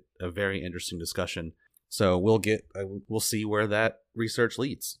it a very interesting discussion. So we'll see where that research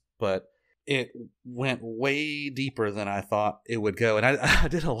leads. But it went way deeper than I thought it would go, and I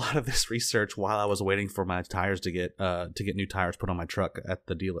did a lot of this research while I was waiting for my tires to get new tires put on my truck at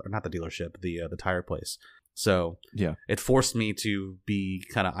the the tire place. So yeah, it forced me to be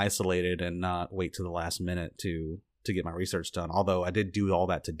kind of isolated and not wait to the last minute to get my research done. Although I did do all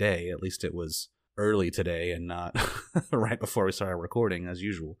that today. At least it was early today and not right before we started recording as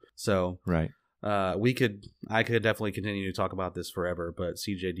usual. So right. I could definitely continue to talk about this forever, but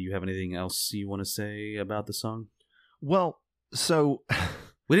CJ, do you have anything else you want to say about the song? Well, so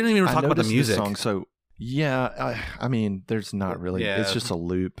we didn't even talk about the music. Song, so yeah, I mean, there's not really. Yeah. It's just a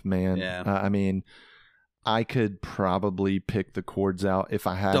loop, man. Yeah. I mean, I could probably pick the chords out if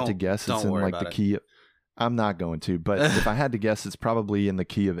I had to guess. It's in like the key. I'm not going to, but if I had to guess, it's probably in the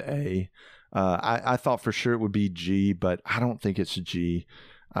key of A. I thought for sure it would be G, but I don't think it's G.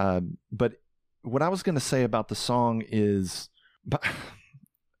 But what I was going to say about the song is, but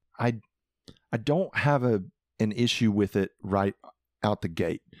I don't have an issue with it right out the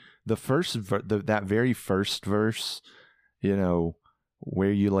gate. The first, that very first verse,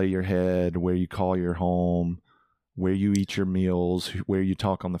 where you lay your head, where you call your home, where you eat your meals, where you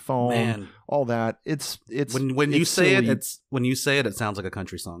talk on the phone, man, all that. It's when you say silly. It sounds like a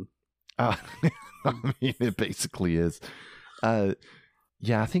country song. I mean, it basically is.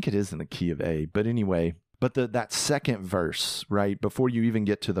 Yeah, I think it is in the key of A. But anyway, that second verse, right before you even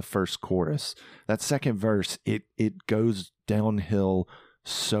get to the first chorus, that second verse, it goes downhill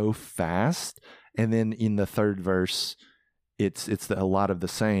so fast, and then in the third verse, it's a lot of the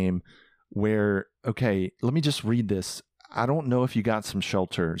same. Where, okay, let me just read this. I don't know if you got some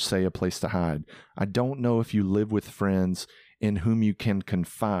shelter, say a place to hide. I don't know if you live with friends in whom you can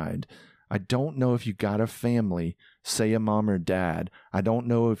confide. I don't know if you got a family, say a mom or dad. I don't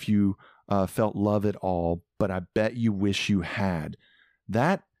know if you felt love at all, but I bet you wish you had.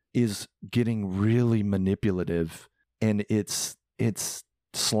 That is getting really manipulative, and it's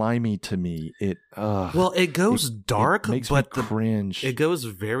slimy to me. It well, it goes dark, it makes but me cringe. It goes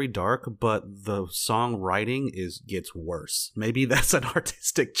very dark, but the songwriting gets worse. Maybe that's an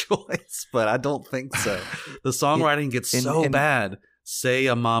artistic choice, but I don't think so. The songwriting gets so bad. Say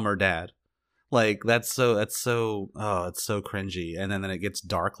a mom or dad. Like it's so cringy, and then it gets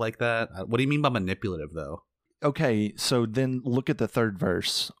dark like that. What do you mean by manipulative, though? Okay, so then look at the third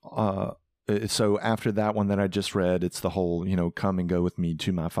verse. So after that one that I just read, it's the whole, come and go with me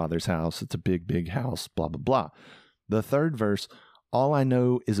to my father's house. It's a big, big house, blah, blah, blah. The third verse, all I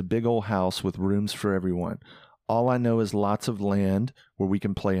know is a big old house with rooms for everyone. All I know is lots of land where we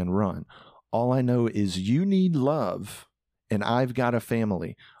can play and run. All I know is you need love, and I've got a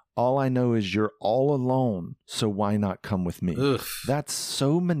family. All I know is you're all alone, so why not come with me? Ugh. That's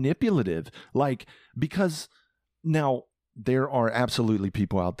so manipulative. Because now there are absolutely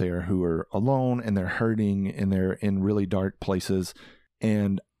people out there who are alone and they're hurting and they're in really dark places.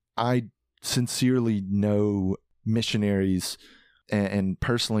 And I sincerely know missionaries and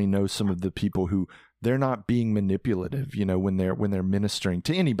personally know some of the people who they're not being manipulative, when they're ministering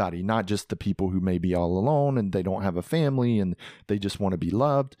to anybody, not just the people who may be all alone and they don't have a family and they just want to be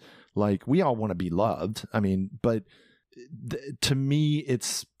loved. Like, we all want to be loved. I mean, but to me,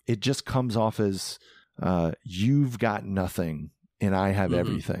 it just comes off as you've got nothing and I have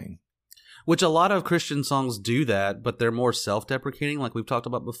everything. Which a lot of Christian songs do that, but they're more self-deprecating, like we've talked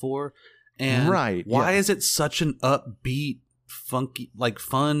about before. And why is it such an upbeat, funky,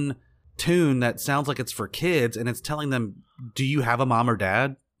 fun tune that sounds like it's for kids, and it's telling them, do you have a mom or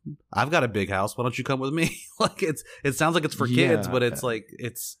dad? I've got a big house, why don't you come with me? It sounds like it's for kids, but it's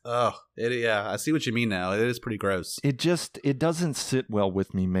I see what you mean now. It is pretty gross. It doesn't sit well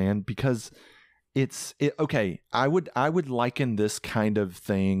with me, man, because okay, I would liken this kind of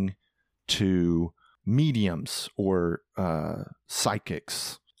thing to mediums or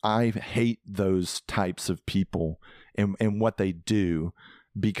psychics. I hate those types of people and what they do,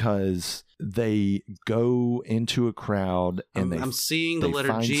 because they go into a crowd and I'm seeing the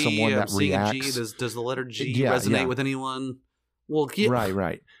letter G. Someone that I'm seeing reacts. G. Does the letter G resonate with anyone? Well,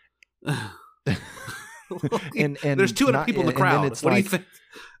 right. and there's 200 people in the crowd. What do you think?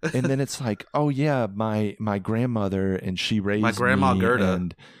 And then it's like, oh yeah, my grandmother, and she raised my grandma me, Gerda,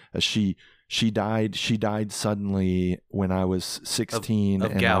 and she died suddenly when I was 16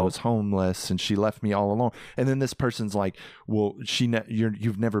 of and gout. I was homeless, and she left me all alone. And then this person's like, well,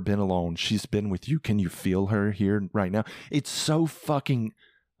 you've never been alone. She's been with you. Can you feel her here right now? It's so slimy,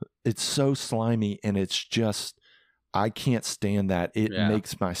 and it's just, I can't stand that. It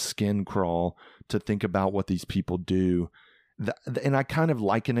makes my skin crawl to think about what these people do. And I kind of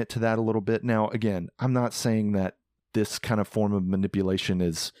liken it to that a little bit. Now, again, I'm not saying that this kind of form of manipulation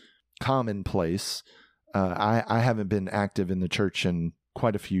is commonplace. I haven't been active in the church in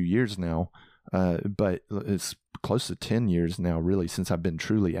quite a few years now, but it's close to 10 years now, really, since I've been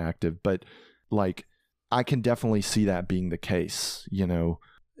truly active. But I can definitely see that being the case,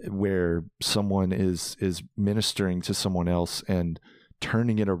 where someone is ministering to someone else and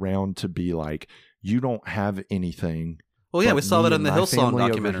turning it around to be like, you don't have anything. Well, yeah, we saw that in the Hillsong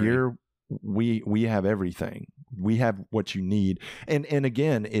documentary. Here, we have everything. We have what you need. And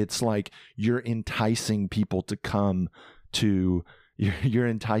again, it's like you're enticing people to come to you're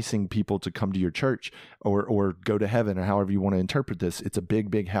enticing people to come to your church or go to heaven, or however you want to interpret this. It's a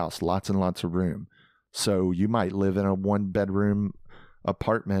big, big house, lots and lots of room. So you might live in a 1-bedroom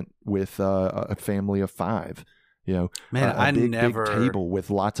apartment with a family of 5. Man, a big table with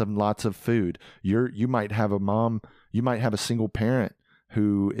lots of food. You might have a mom. You might have a single parent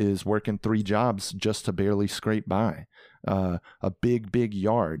who is working 3 jobs just to barely scrape by. A big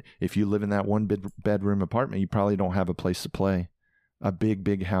yard. If you live in that 1-bedroom apartment, you probably don't have a place to play. A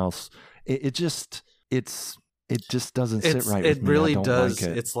big house. It just doesn't sit right with me. It really does.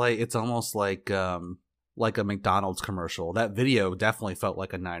 Like it. It's almost like a McDonald's commercial. That video definitely felt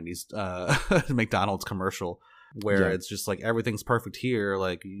like a 90s McDonald's commercial, where it's just like, everything's perfect here.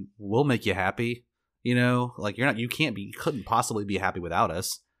 Like, we'll make you happy. You couldn't possibly be happy without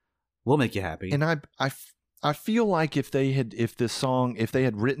us. We'll make you happy. And I feel like if they had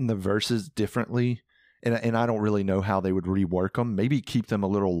written the verses differently, and I don't really know how they would rework them, maybe keep them a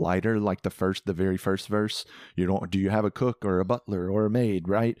little lighter, like the very first verse. Do you have a cook or a butler or a maid,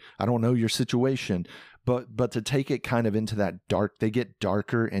 right? I don't know your situation. But to take it kind of into that dark, they get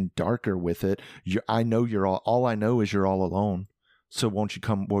darker and darker with it. I know all I know is you're all alone. So won't you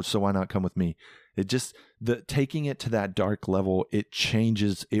come? Well, so why not come with me? It just, taking it to that dark level, it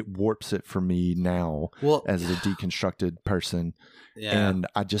changes, it warps it for me now as a deconstructed person. Yeah. And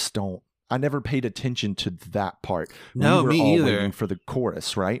I just don't I never paid attention to that part. No, we were me all either. waiting for the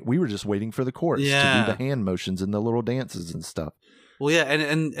chorus, right? We were just waiting for the chorus to Yeah. do the hand motions and the little dances and stuff. Well, yeah,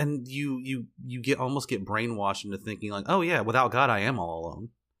 and you almost get brainwashed into thinking like, oh yeah, without God, I am all alone.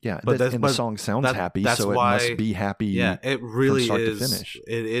 Yeah, But and the song sounds happy, that's so why, it must be happy. Yeah, it really start to is. finish.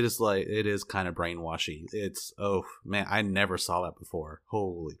 It is kind of brainwashy. It's, oh man, I never saw that before.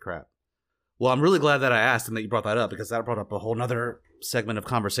 Holy crap. Well, I'm really glad that I asked and that you brought that up, because that brought up a whole nother segment of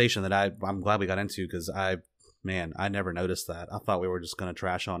conversation that I'm glad we got into, because I never noticed that. I thought we were just going to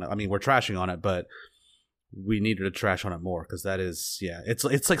trash on it. I mean, we're trashing on it, but we needed to trash on it more, because that is, yeah,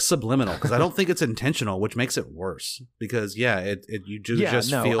 it's like subliminal, because I don't think it's intentional, which makes it worse, because you feel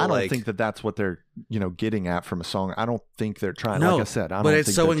I don't like, think that that's what they're getting at from a song. I don't think they're trying. No, like I said, I don't. but it's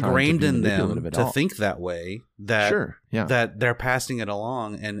think so they're trying ingrained to be in them manipulative at to all. think that way that Sure, yeah, that they're passing it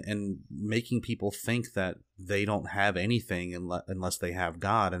along and making people think that they don't have anything unless they have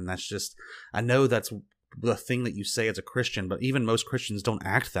God. And that's just, I know that's the thing that you say as a Christian, but even most Christians don't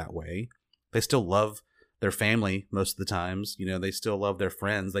act that way. They still love their family most of the times. They still love their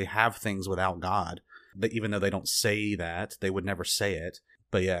friends. They have things without God. But even though they don't say that, they would never say it.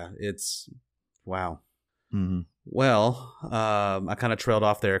 But yeah, it's, wow. Mm-hmm. Well, I kind of trailed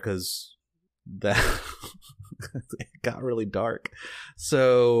off there because that it got really dark.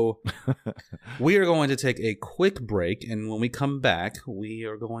 So we are going to take a quick break, and when we come back, we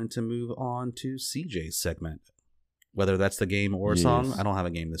are going to move on to CJ's segment. Whether that's the game or a song, I don't have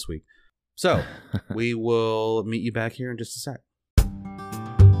a game this week. So we will meet you back here in just a sec.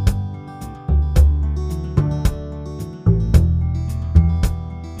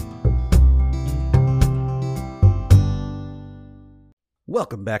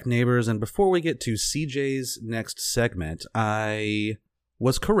 Welcome back, neighbors. And before we get to CJ's next segment, I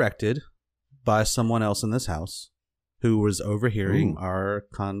was corrected by someone else in this house who was overhearing our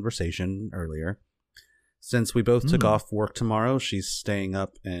conversation earlier. Since we both took off work tomorrow, she's staying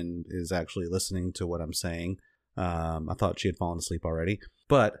up and is actually listening to what I'm saying. I thought she had fallen asleep already.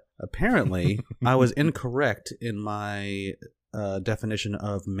 But apparently, I was incorrect in my definition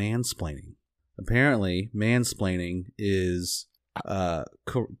of mansplaining. Apparently, mansplaining is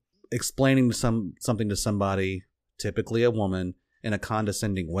explaining something to somebody, typically a woman, in a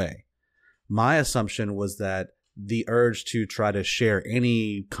condescending way. My assumption was that the urge to try to share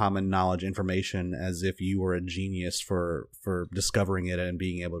any common knowledge information as if you were a genius for discovering it and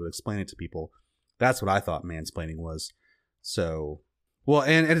being able to explain it to people. That's what I thought mansplaining was. So, well,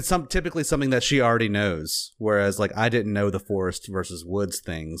 and it's typically something that she already knows, whereas like I didn't know the forest versus woods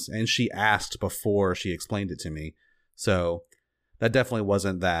things, and she asked before she explained it to me. So that definitely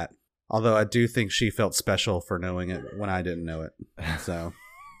wasn't that. Although I do think she felt special for knowing it when I didn't know it. So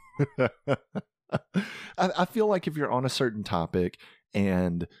I feel like if you're on a certain topic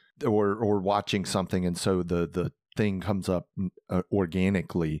and or watching something, and so the thing comes up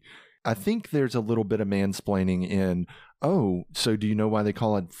organically, I think there's a little bit of mansplaining in, oh, so do you know why they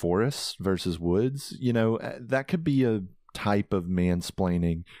call it forests versus woods? That could be a type of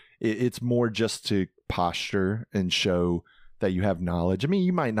mansplaining. It's more just to posture and show that you have knowledge. I mean,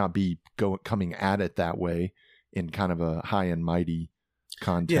 you might not be coming at it that way in kind of a high and mighty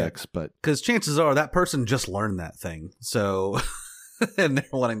context, but because chances are that person just learned that thing, so and they're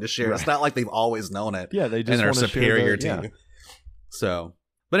wanting to share. Right. It's not like they've always known it. Yeah, they just and they're superior to yeah. you. So,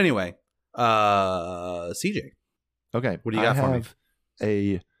 but anyway, CJ, okay, what do you got for me? I have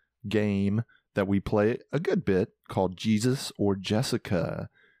a game that we play a good bit called Jesus or Jessica.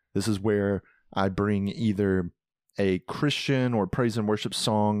 This is where I bring either a Christian or praise and worship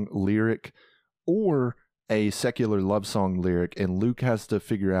song lyric or a secular love song lyric, and Luke has to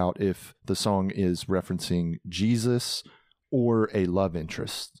figure out if the song is referencing Jesus or a love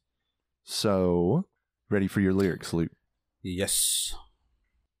interest. So, ready for your lyrics, Luke? Yes.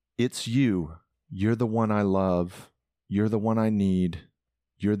 It's you. You're the one I love. You're the one I need.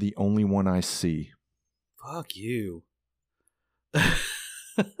 You're the only one I see. Fuck you.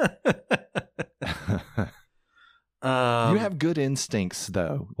 You have good instincts,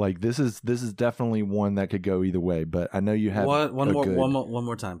 though. Like this is definitely one that could go either way. But I know you have one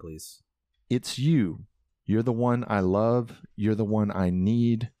more time, please. It's you. You're the one I love. You're the one I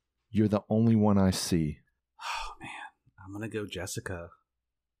need. You're the only one I see. Oh man, I'm gonna go Jessica.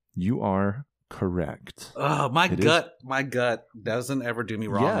 You are correct. Oh, my gut doesn't ever do me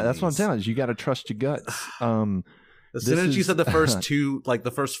wrong. Yeah, that's what I'm telling you. You got to trust your guts. As soon as you said the first two, like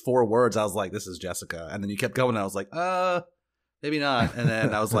the first four words, I was like, this is Jessica. And then you kept going, and I was like, maybe not. And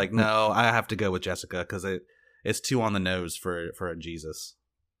then I was like, no, I have to go with Jessica because it's too on the nose for a Jesus.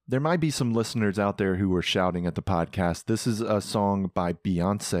 There might be some listeners out there who were shouting at the podcast. This is a song by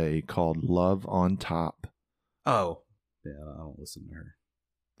Beyonce called Love on Top. Oh, yeah, I don't listen to her.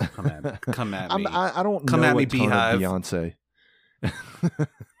 Come at me. I don't Come know at me, a ton Beehive. of Beyonce.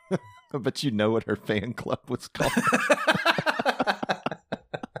 But you know what her fan club was called.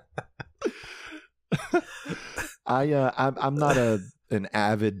 I'm not an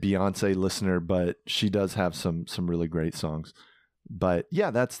avid Beyonce listener, but she does have some really great songs. But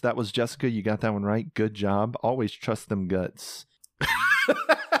yeah, that was Jessica. You got that one right. Good job. Always trust them guts.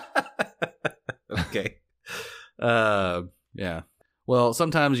 Okay. Yeah. Well,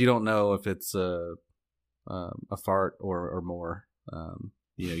 sometimes you don't know if it's a fart or more.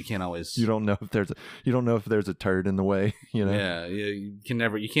 You can't always. You don't know if there's a turd in the way. Yeah. You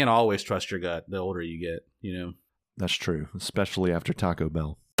can't always trust your gut. The older you get, That's true, especially after Taco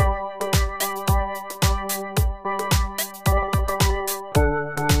Bell.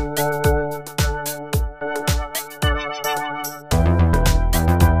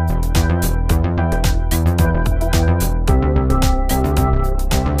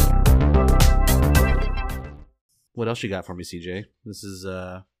 What else you got for me, CJ? This is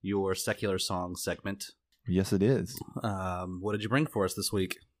your secular song segment. Yes, it is. What did you bring for us this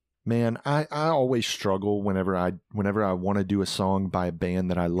week? Man, I always struggle whenever I want to do a song by a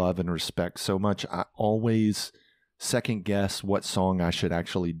band that I love and respect so much. I always second guess what song I should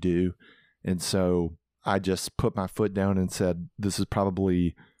actually do. And so I just put my foot down and said, this is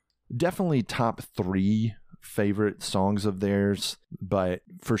definitely top 3 favorite songs of theirs, but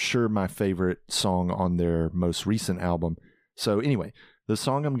for sure my favorite song on their most recent album. So anyway, the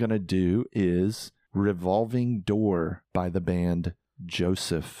song I'm going to do is Revolving Door by the band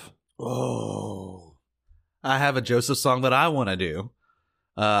Joseph. Oh, I have a Joseph song that I want to do.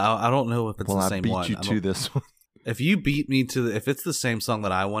 I don't know if it's the same one. I beat you to this one. If you beat me to if it's the same song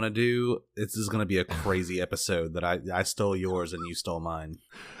that I want to do, this is going to be a crazy episode that I stole yours and you stole mine.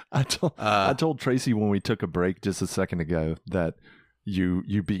 I told Tracy when we took a break just a second ago that you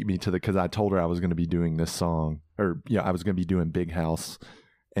beat me to because I told her I was going to be doing this song, or I was going to be doing Big House,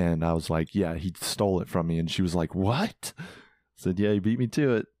 and I was like, yeah, he stole it from me, and she was like, what? I said, yeah, he beat me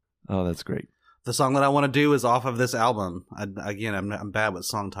to it. Oh, that's great. The song that I want to do is off of this album. I'm bad with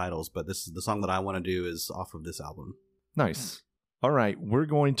song titles, but this is the song that I want to do is off of this album. Nice. All right, we're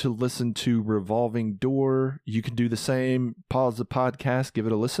going to listen to Revolving Door. You can do the same. Pause the podcast, give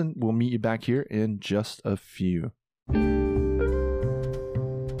it a listen. We'll meet you back here in just a few.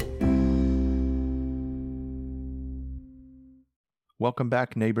 Welcome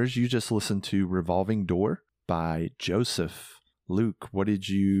back, neighbors. You just listened to Revolving Door by Joseph. Luke, what did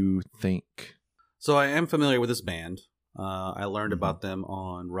you think? So I am familiar with this band. I learned about them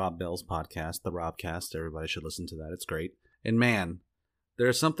on Rob Bell's podcast, the Robcast. Everybody should listen to that. It's great. And man,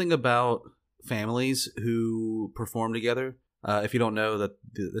 there's something about families who perform together. If you don't know that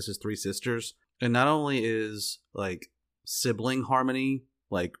this is 3 sisters, and not only is like sibling harmony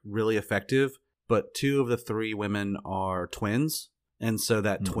like really effective, but 2 of the 3 women are twins, and so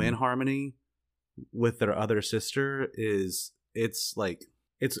that twin harmony with their other sister it's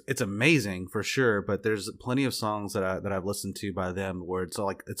amazing for sure. But there's plenty of songs that I've listened to by them where it's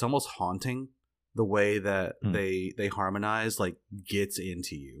like it's almost haunting. The way that they harmonize like gets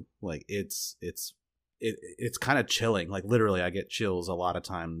into you. Like it's kind of chilling. Like literally I get chills a lot of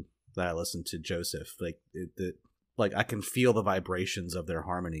time that I listen to Joseph. Like like I can feel the vibrations of their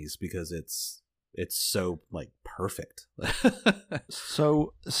harmonies because it's so like perfect.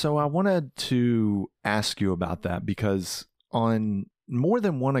 So I wanted to ask you about that because on more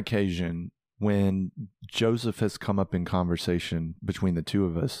than one occasion when Joseph has come up in conversation between the 2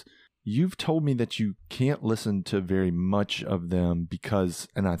 of us, you've told me that you can't listen to very much of them because,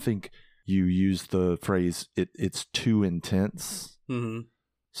 and I think you used the phrase, it's too intense. Mm-hmm.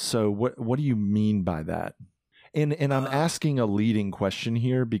 So what do you mean by that? And I'm asking a leading question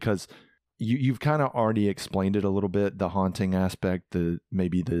here because you've kind of already explained it a little bit, the haunting aspect,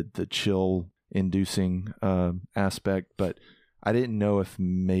 maybe the chill inducing aspect, but I didn't know if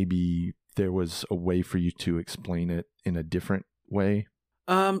maybe there was a way for you to explain it in a different way.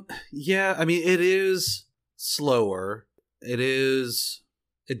 Yeah, I mean, it is slower.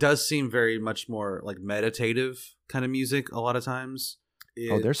 It does seem very much more like meditative kind of music a lot of times.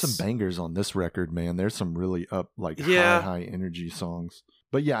 There's some bangers on this record, man. There's some really high energy songs.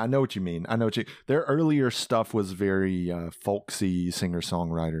 But yeah, I know what you mean. Their earlier stuff was very folksy,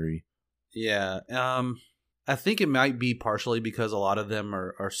 singer-songwritery. Yeah. I think it might be partially because a lot of them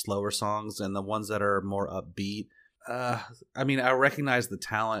are slower songs, and the ones that are more upbeat, I mean, I recognize the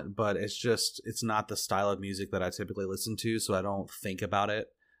talent, but it's not the style of music that I typically listen to, so I don't think about it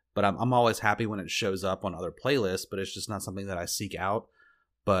but I'm always happy when it shows up on other playlists, but it's just not something that I seek out.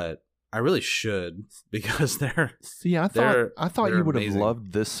 But I really should, because they're I thought you would have amazing.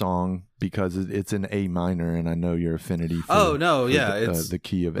 loved this song because it's in A minor, and I know your affinity for it's the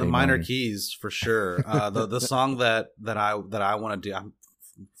key of the A minor minor keys for sure. The song that I want to do,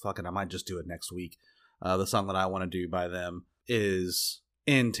 I might just do it next week. The song that I want to do by them is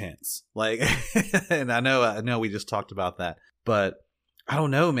intense. Like, and I know we just talked about that, but I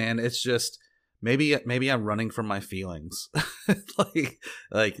don't know, man. It's just maybe I'm running from my feelings.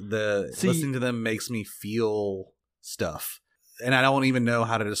 Listening to them makes me feel stuff, and I don't even know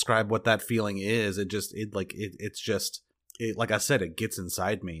how to describe what that feeling is. Like I said, it gets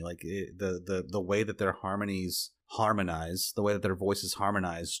inside me. Like the way that their harmonies harmonize, the way that their voices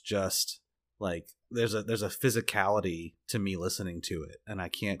harmonize, just like there's a physicality to me listening to it, and I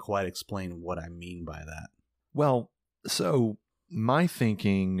can't quite explain what I mean by that. Well, so my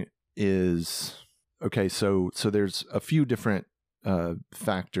thinking is, okay, so there's a few different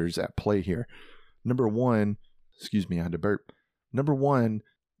factors at play here. Number one, excuse me, I had to burp. Number one,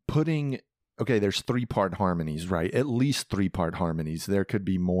 there's 3-part harmonies, right? At least 3-part harmonies. There could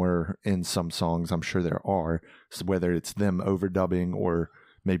be more in some songs. I'm sure there are, so whether it's them overdubbing or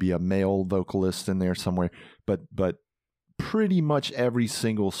maybe a male vocalist in there somewhere. But pretty much every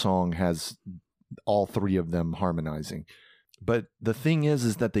single song has all 3 of them harmonizing. But the thing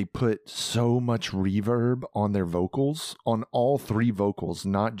is that they put so much reverb on their vocals, on all 3 vocals,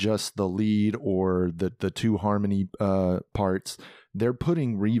 not just the lead or the 2 harmony parts. They're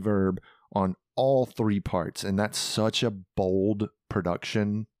putting reverb on all 3 parts, and that's such a bold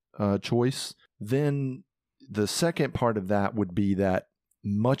production choice. Then the second part of that would be that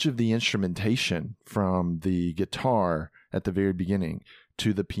much of the instrumentation, from the guitar at the very beginning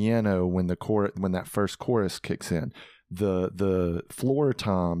to the piano when that first chorus kicks in, the floor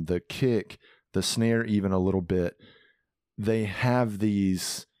tom, the kick, the snare, even a little bit, they have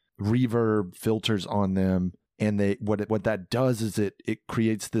these reverb filters on them, and what that does is it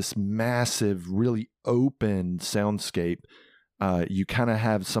creates this massive, really open soundscape. You kind of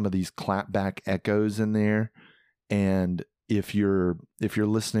have some of these clapback echoes in there, and if you're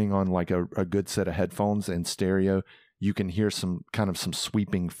listening on like a good set of headphones and stereo, you can hear some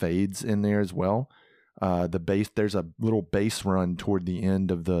sweeping fades in there as well. The bass, there's a little bass run toward the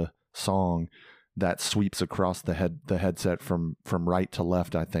end of the song that sweeps across the headset from right to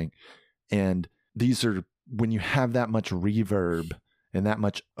left, I think. And these are, when you have that much reverb and that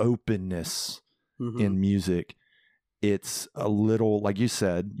much openness in music, it's a little, like you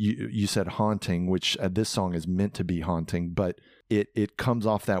said, you said haunting, which this song is meant to be haunting, but it comes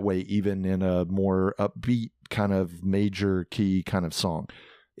off that way even in a more upbeat kind of major key kind of song.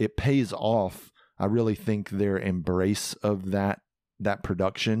 It pays off. I really think their embrace of that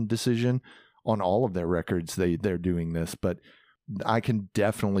production decision on all of their records, they're doing this, but I can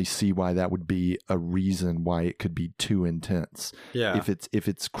definitely see why that would be a reason why it could be too intense. Yeah. If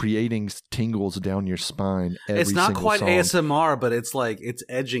it's creating tingles down your spine every it's not single quite song. ASMR, but it's like it's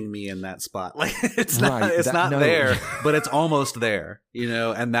edging me in that spot. Like it's not there, but it's almost there, you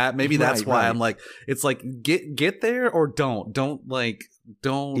know, and that maybe that's why I'm like, it's like get there or don't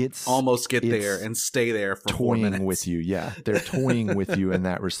almost get there and stay there for 4 minutes. Toying with you. Yeah. They're toying with you in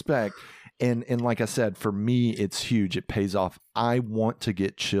that respect. And like I said, for me, it's huge. It pays off. I want to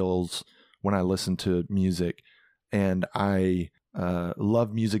get chills when I listen to music, and I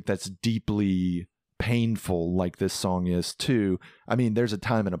love music that's deeply painful, like this song is too. I mean, there's a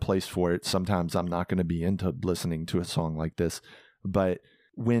time and a place for it. Sometimes I'm not going to be into listening to a song like this, but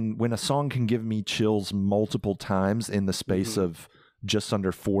when a song can give me chills multiple times in the space of just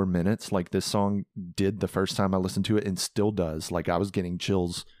under 4 minutes, like this song did the first time I listened to it, and still does. Like I was getting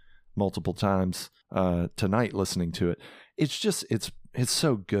chills multiple times tonight listening to it. It's just it's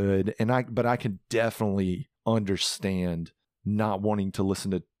so good, and I can definitely understand not wanting to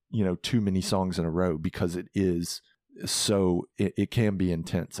listen to, you know, too many songs in a row, because it is so it can be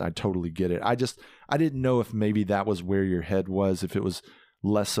intense. I totally get it. I didn't know if maybe that was where your head was, if it was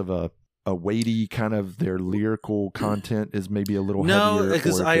less of a weighty kind of, their lyrical content is maybe a little heavier. No,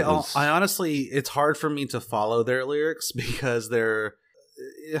 because I honestly, it's hard for me to follow their lyrics because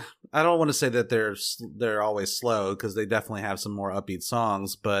I don't want to say that they're always slow, because they definitely have some more upbeat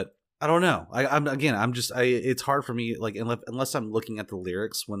songs, but I don't know. It's hard for me, like, unless I'm looking at the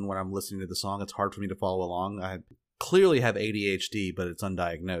lyrics when I'm listening to the song, it's hard for me to follow along. I clearly have ADHD, but it's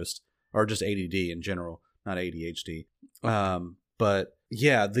undiagnosed, or just ADD in general, not ADHD. But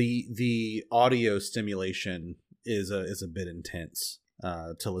yeah, the audio stimulation is a bit intense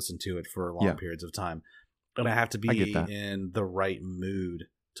to listen to it for long periods of time. And I have to be in the right mood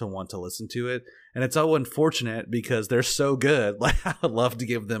to want to listen to it. And it's so unfortunate because they're so good. Like, I would love to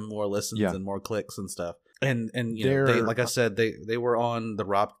give them more listens and more clicks and stuff. And you know, they, like I said, they were on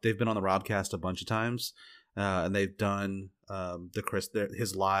they've been on the Robcast a bunch of times, and they've done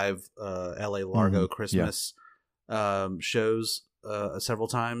his live LA Largo Christmas shows several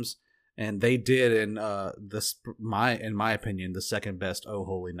times. And they did in my opinion, the second best "Oh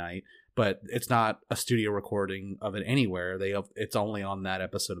Holy Night," but it's not a studio recording of it anywhere. It's only on that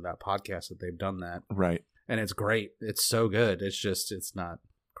episode of that podcast that they've done that, right? And it's great. It's so good. It's not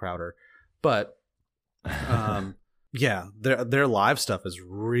Crowder, but yeah, their live stuff is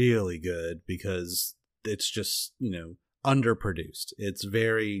really good because it's just, you know, underproduced. It's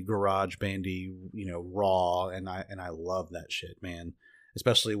very garage bandy, you know, raw, and I love that shit, man.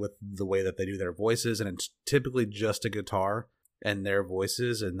 Especially with the way that they do their voices, and it's typically just a guitar and their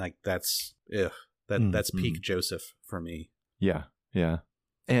voices, and like that's peak Joseph for me. Yeah,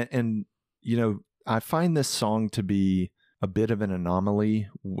 and you know, I find this song to be a bit of an anomaly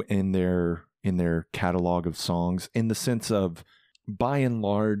in their catalog of songs, in the sense of, by and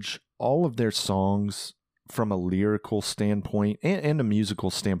large, all of their songs from a lyrical standpoint and a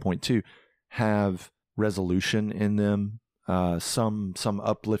musical standpoint too have resolution in them. Some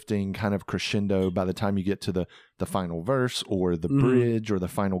uplifting kind of crescendo by the time you get to the final verse or the bridge or the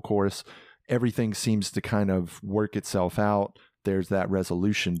final chorus. Everything seems to kind of work itself out. There's that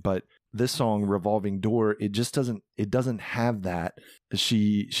resolution, but this song, Revolving Door, it doesn't have that.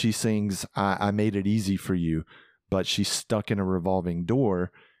 She sings, I made it easy for you, but she's stuck in a revolving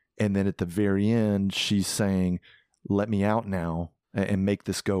door. And then at the very end, she's saying, let me out now and make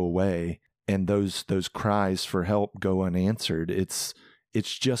this go away. And those cries for help go unanswered. It's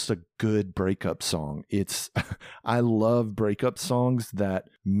just a good breakup song. I love breakup songs that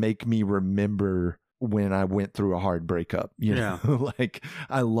make me remember when I went through a hard breakup. You know, like,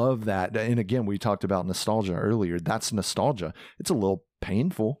 I love that. And again, we talked about nostalgia earlier. That's nostalgia. It's a little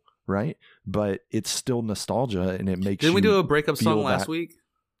painful, right? But it's still nostalgia, and it makes. Did we do a breakup song last week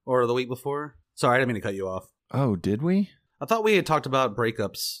or the week before? Sorry, I didn't mean to cut you off. Oh, did we? I thought we had talked about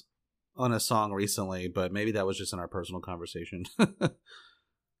breakups on a song recently, but maybe that was just in our personal conversation.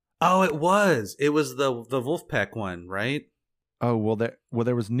 Oh, it was the Wolfpack one, right? Oh, well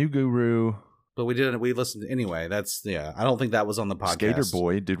there was New Guru, but we listened anyway. I don't think that was on the podcast. Skater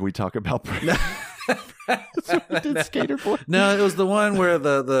Boy, did we talk about did Skater Boy? No, it was the one where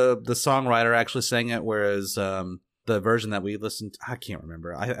the songwriter actually sang it, whereas the version that we listened to, I can't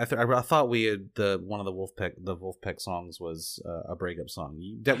remember. I thought we had one of the Wolfpack songs was a breakup song.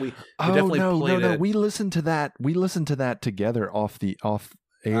 We definitely played it. We listened to that. We listened to that together off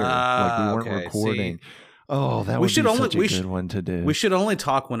air. Like, we weren't recording. See? Oh, that would be such a good one to do. We should only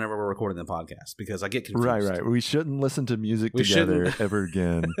talk whenever we're recording the podcast, because I get confused. Right. We shouldn't listen to music together ever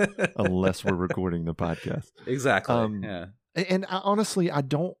again unless we're recording the podcast. Exactly. Yeah. And honestly, I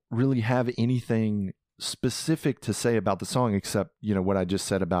don't really have anything specific to say about the song, except, you know, what I just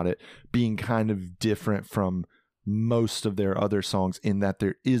said about it being kind of different from most of their other songs, in that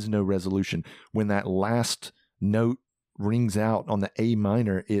there is no resolution. When that last note rings out on the A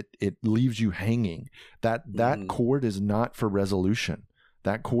minor, it leaves you hanging. That chord is not for resolution.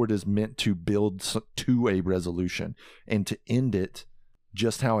 That chord is meant to build to a resolution, and to end it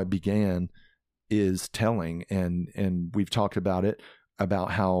just how it began is telling. And we've talked about it,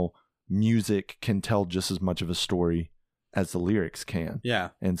 about how music can tell just as much of a story as the lyrics can. Yeah.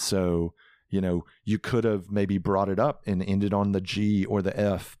 And so, you know, you could have maybe brought it up and ended on the G or the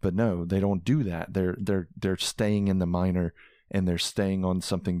F, but no, they don't do that. They're staying in the minor, and they're staying on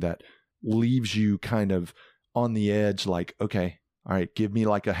something that leaves you kind of on the edge, like, okay, all right, give me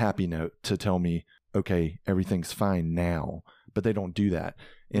like a happy note to tell me, okay, everything's fine now. But they don't do that.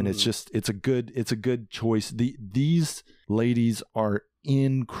 And it's a good choice. These ladies are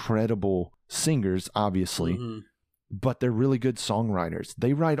incredible singers, obviously. But they're really good songwriters.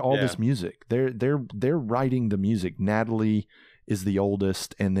 They write all this music. They're writing the music. Natalie is the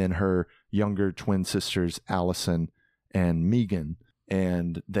oldest, and then her younger twin sisters, Allison and Megan.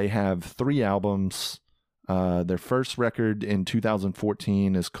 And they have 3 albums. Their first record in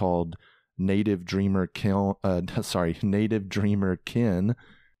 2014 is called Native Dreamer Kin.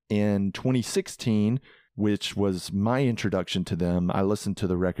 In 2016, which was my introduction to them, I listened to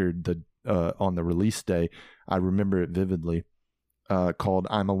the record on the release day. I remember it vividly. Called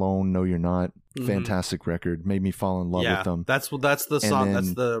I'm Alone, No You're Not. Fantastic record. Made me fall in love with them. That's the song.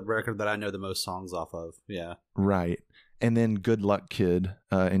 That's the record that I know the most songs off of. Yeah. Right. And then Good Luck Kid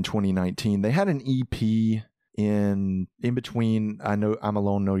in 2019. They had an EP in between. I know I'm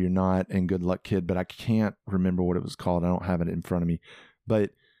Alone, No You're Not, and Good Luck Kid, but I can't remember what it was called. I don't have it in front of me.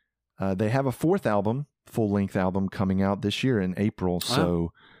 But they have a fourth album, full-length album, coming out this year in April.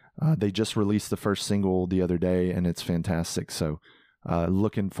 So they just released the first single the other day, and it's fantastic. So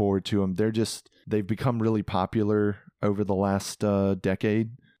looking forward to them. They've become really popular over the last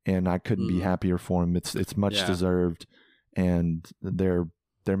decade, and I couldn't be happier for them. It's much deserved, and they're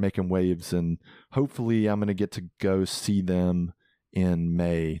making waves, and hopefully I'm going to get to go see them in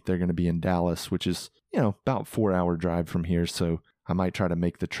May. They're going to be in Dallas, which is, about 4-hour drive from here. So I might try to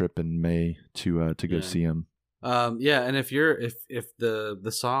make the trip in May to go see them. And if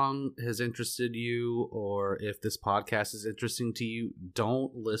the song has interested you, or if this podcast is interesting to you,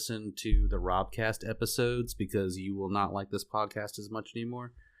 don't listen to the Robcast episodes, because you will not like this podcast as much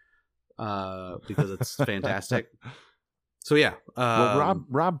anymore. Because it's fantastic. So yeah. Well,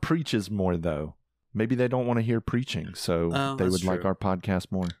 Rob preaches more though. Maybe they don't want to hear preaching, so they would like our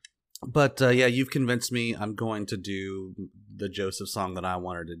podcast more. But you've convinced me. I'm going to do the Joseph song that I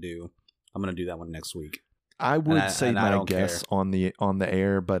wanted to do. I'm going to do that one next week. I would say my guess on the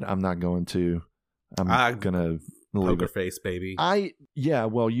air, but I'm not going to. I'm gonna poker face, baby.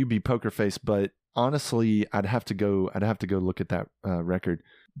 You be poker face, but honestly, I'd have to go look at that record,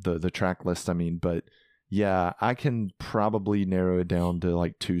 the track list. I mean, but yeah, I can probably narrow it down to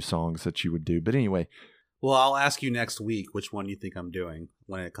like 2 songs that you would do. But anyway, well, I'll ask you next week which one you think I'm doing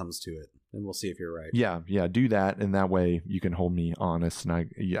when it comes to it, and we'll see if you're right. Yeah, do that, and that way you can hold me honest, and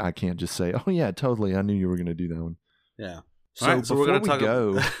I can't just say, "Oh yeah, totally, I knew you were going to do that one." Yeah. So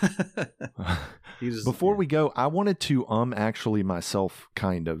before we go, I wanted to actually myself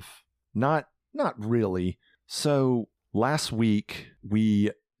kind of not really. So last week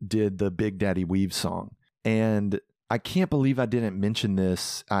we did the Big Daddy Weave song, and I can't believe I didn't mention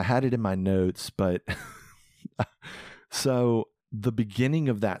this. I had it in my notes, but so the beginning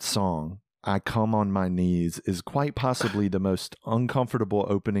of that song, "I Come on My Knees," is quite possibly the most uncomfortable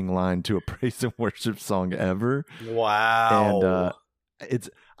opening line to a praise and worship song ever. Wow. And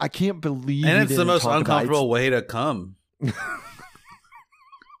I can't believe, and it's the most uncomfortable way to come.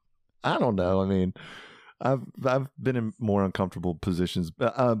 I don't know. I mean, I've been in more uncomfortable positions,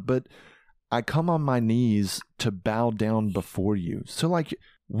 but I come on my knees to bow down before you. So like,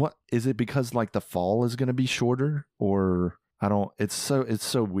 what is it? Because like the fall is going to be shorter, or I don't. It's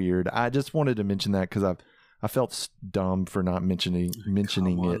so weird. I just wanted to mention that because I felt dumb for not mentioning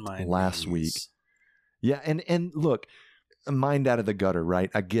it last week. Yeah, and look, mind out of the gutter, right?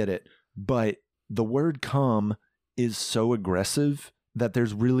 I get it, but the word "come" is so aggressive that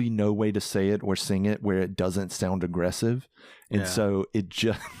there's really no way to say it or sing it where it doesn't sound aggressive, and so it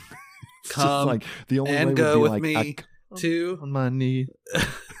just come just like the only and way go would be with like, me to on my knee.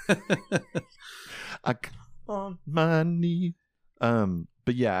 I come on my knee.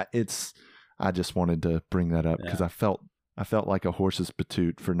 But yeah, I just wanted to bring that up because I felt like a horse's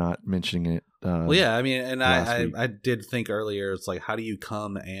patoot for not mentioning it. Well, yeah, I mean, and I did think earlier, it's like, how do you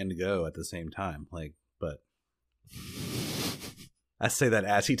come and go at the same time? Like, but I say that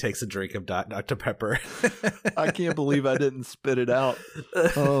as he takes a drink of Dr. Pepper. I can't believe I didn't spit it out.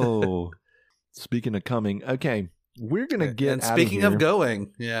 Oh, speaking of coming, okay, we're gonna get. And speaking of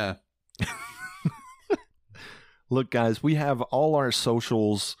going, yeah. Look, guys, we have all our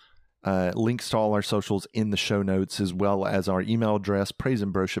socials, links to all our socials in the show notes, as well as our email address,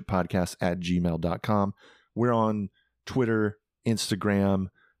 praiseandbroshipodcast@gmail.com. We're on Twitter, Instagram,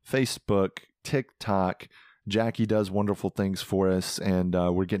 Facebook, TikTok. Jackie does wonderful things for us, and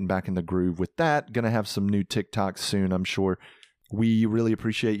we're getting back in the groove with that. Going to have some new TikToks soon, I'm sure. We really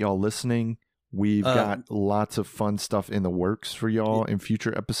appreciate y'all listening. We've got lots of fun stuff in the works for y'all in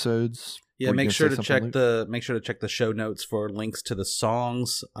future episodes. Yeah, make sure to check the show notes for links to the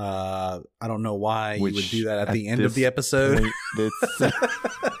songs. I don't know why you would do that at the end of the episode.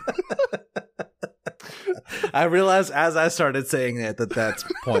 I realized as I started saying it that's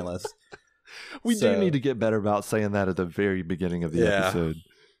pointless. We do need to get better about saying that at the very beginning of the episode.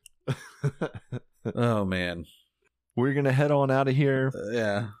 Oh, man. We're going to head on out of here.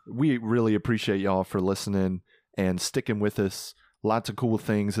 Yeah. We really appreciate y'all for listening and sticking with us. Lots of cool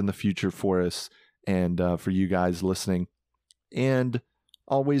things in the future for us and for you guys listening. And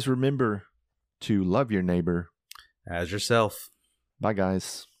always remember to love your neighbor as yourself. Bye,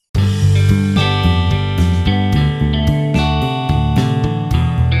 guys.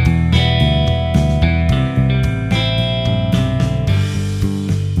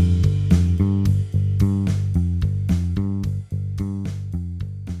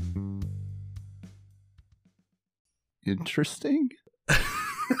 Interesting.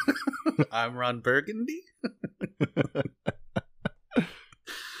 I'm Ron Burgundy.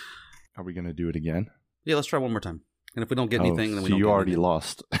 Are we going to do it again? Yeah, let's try one more time. And if we don't get anything, then we so don't you get already anything.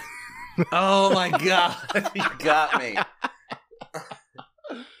 lost. Oh my God. You got me.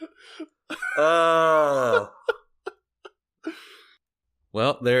 Oh.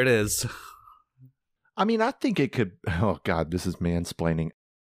 Well, there it is. I mean, I think it could. Oh God, this is mansplaining.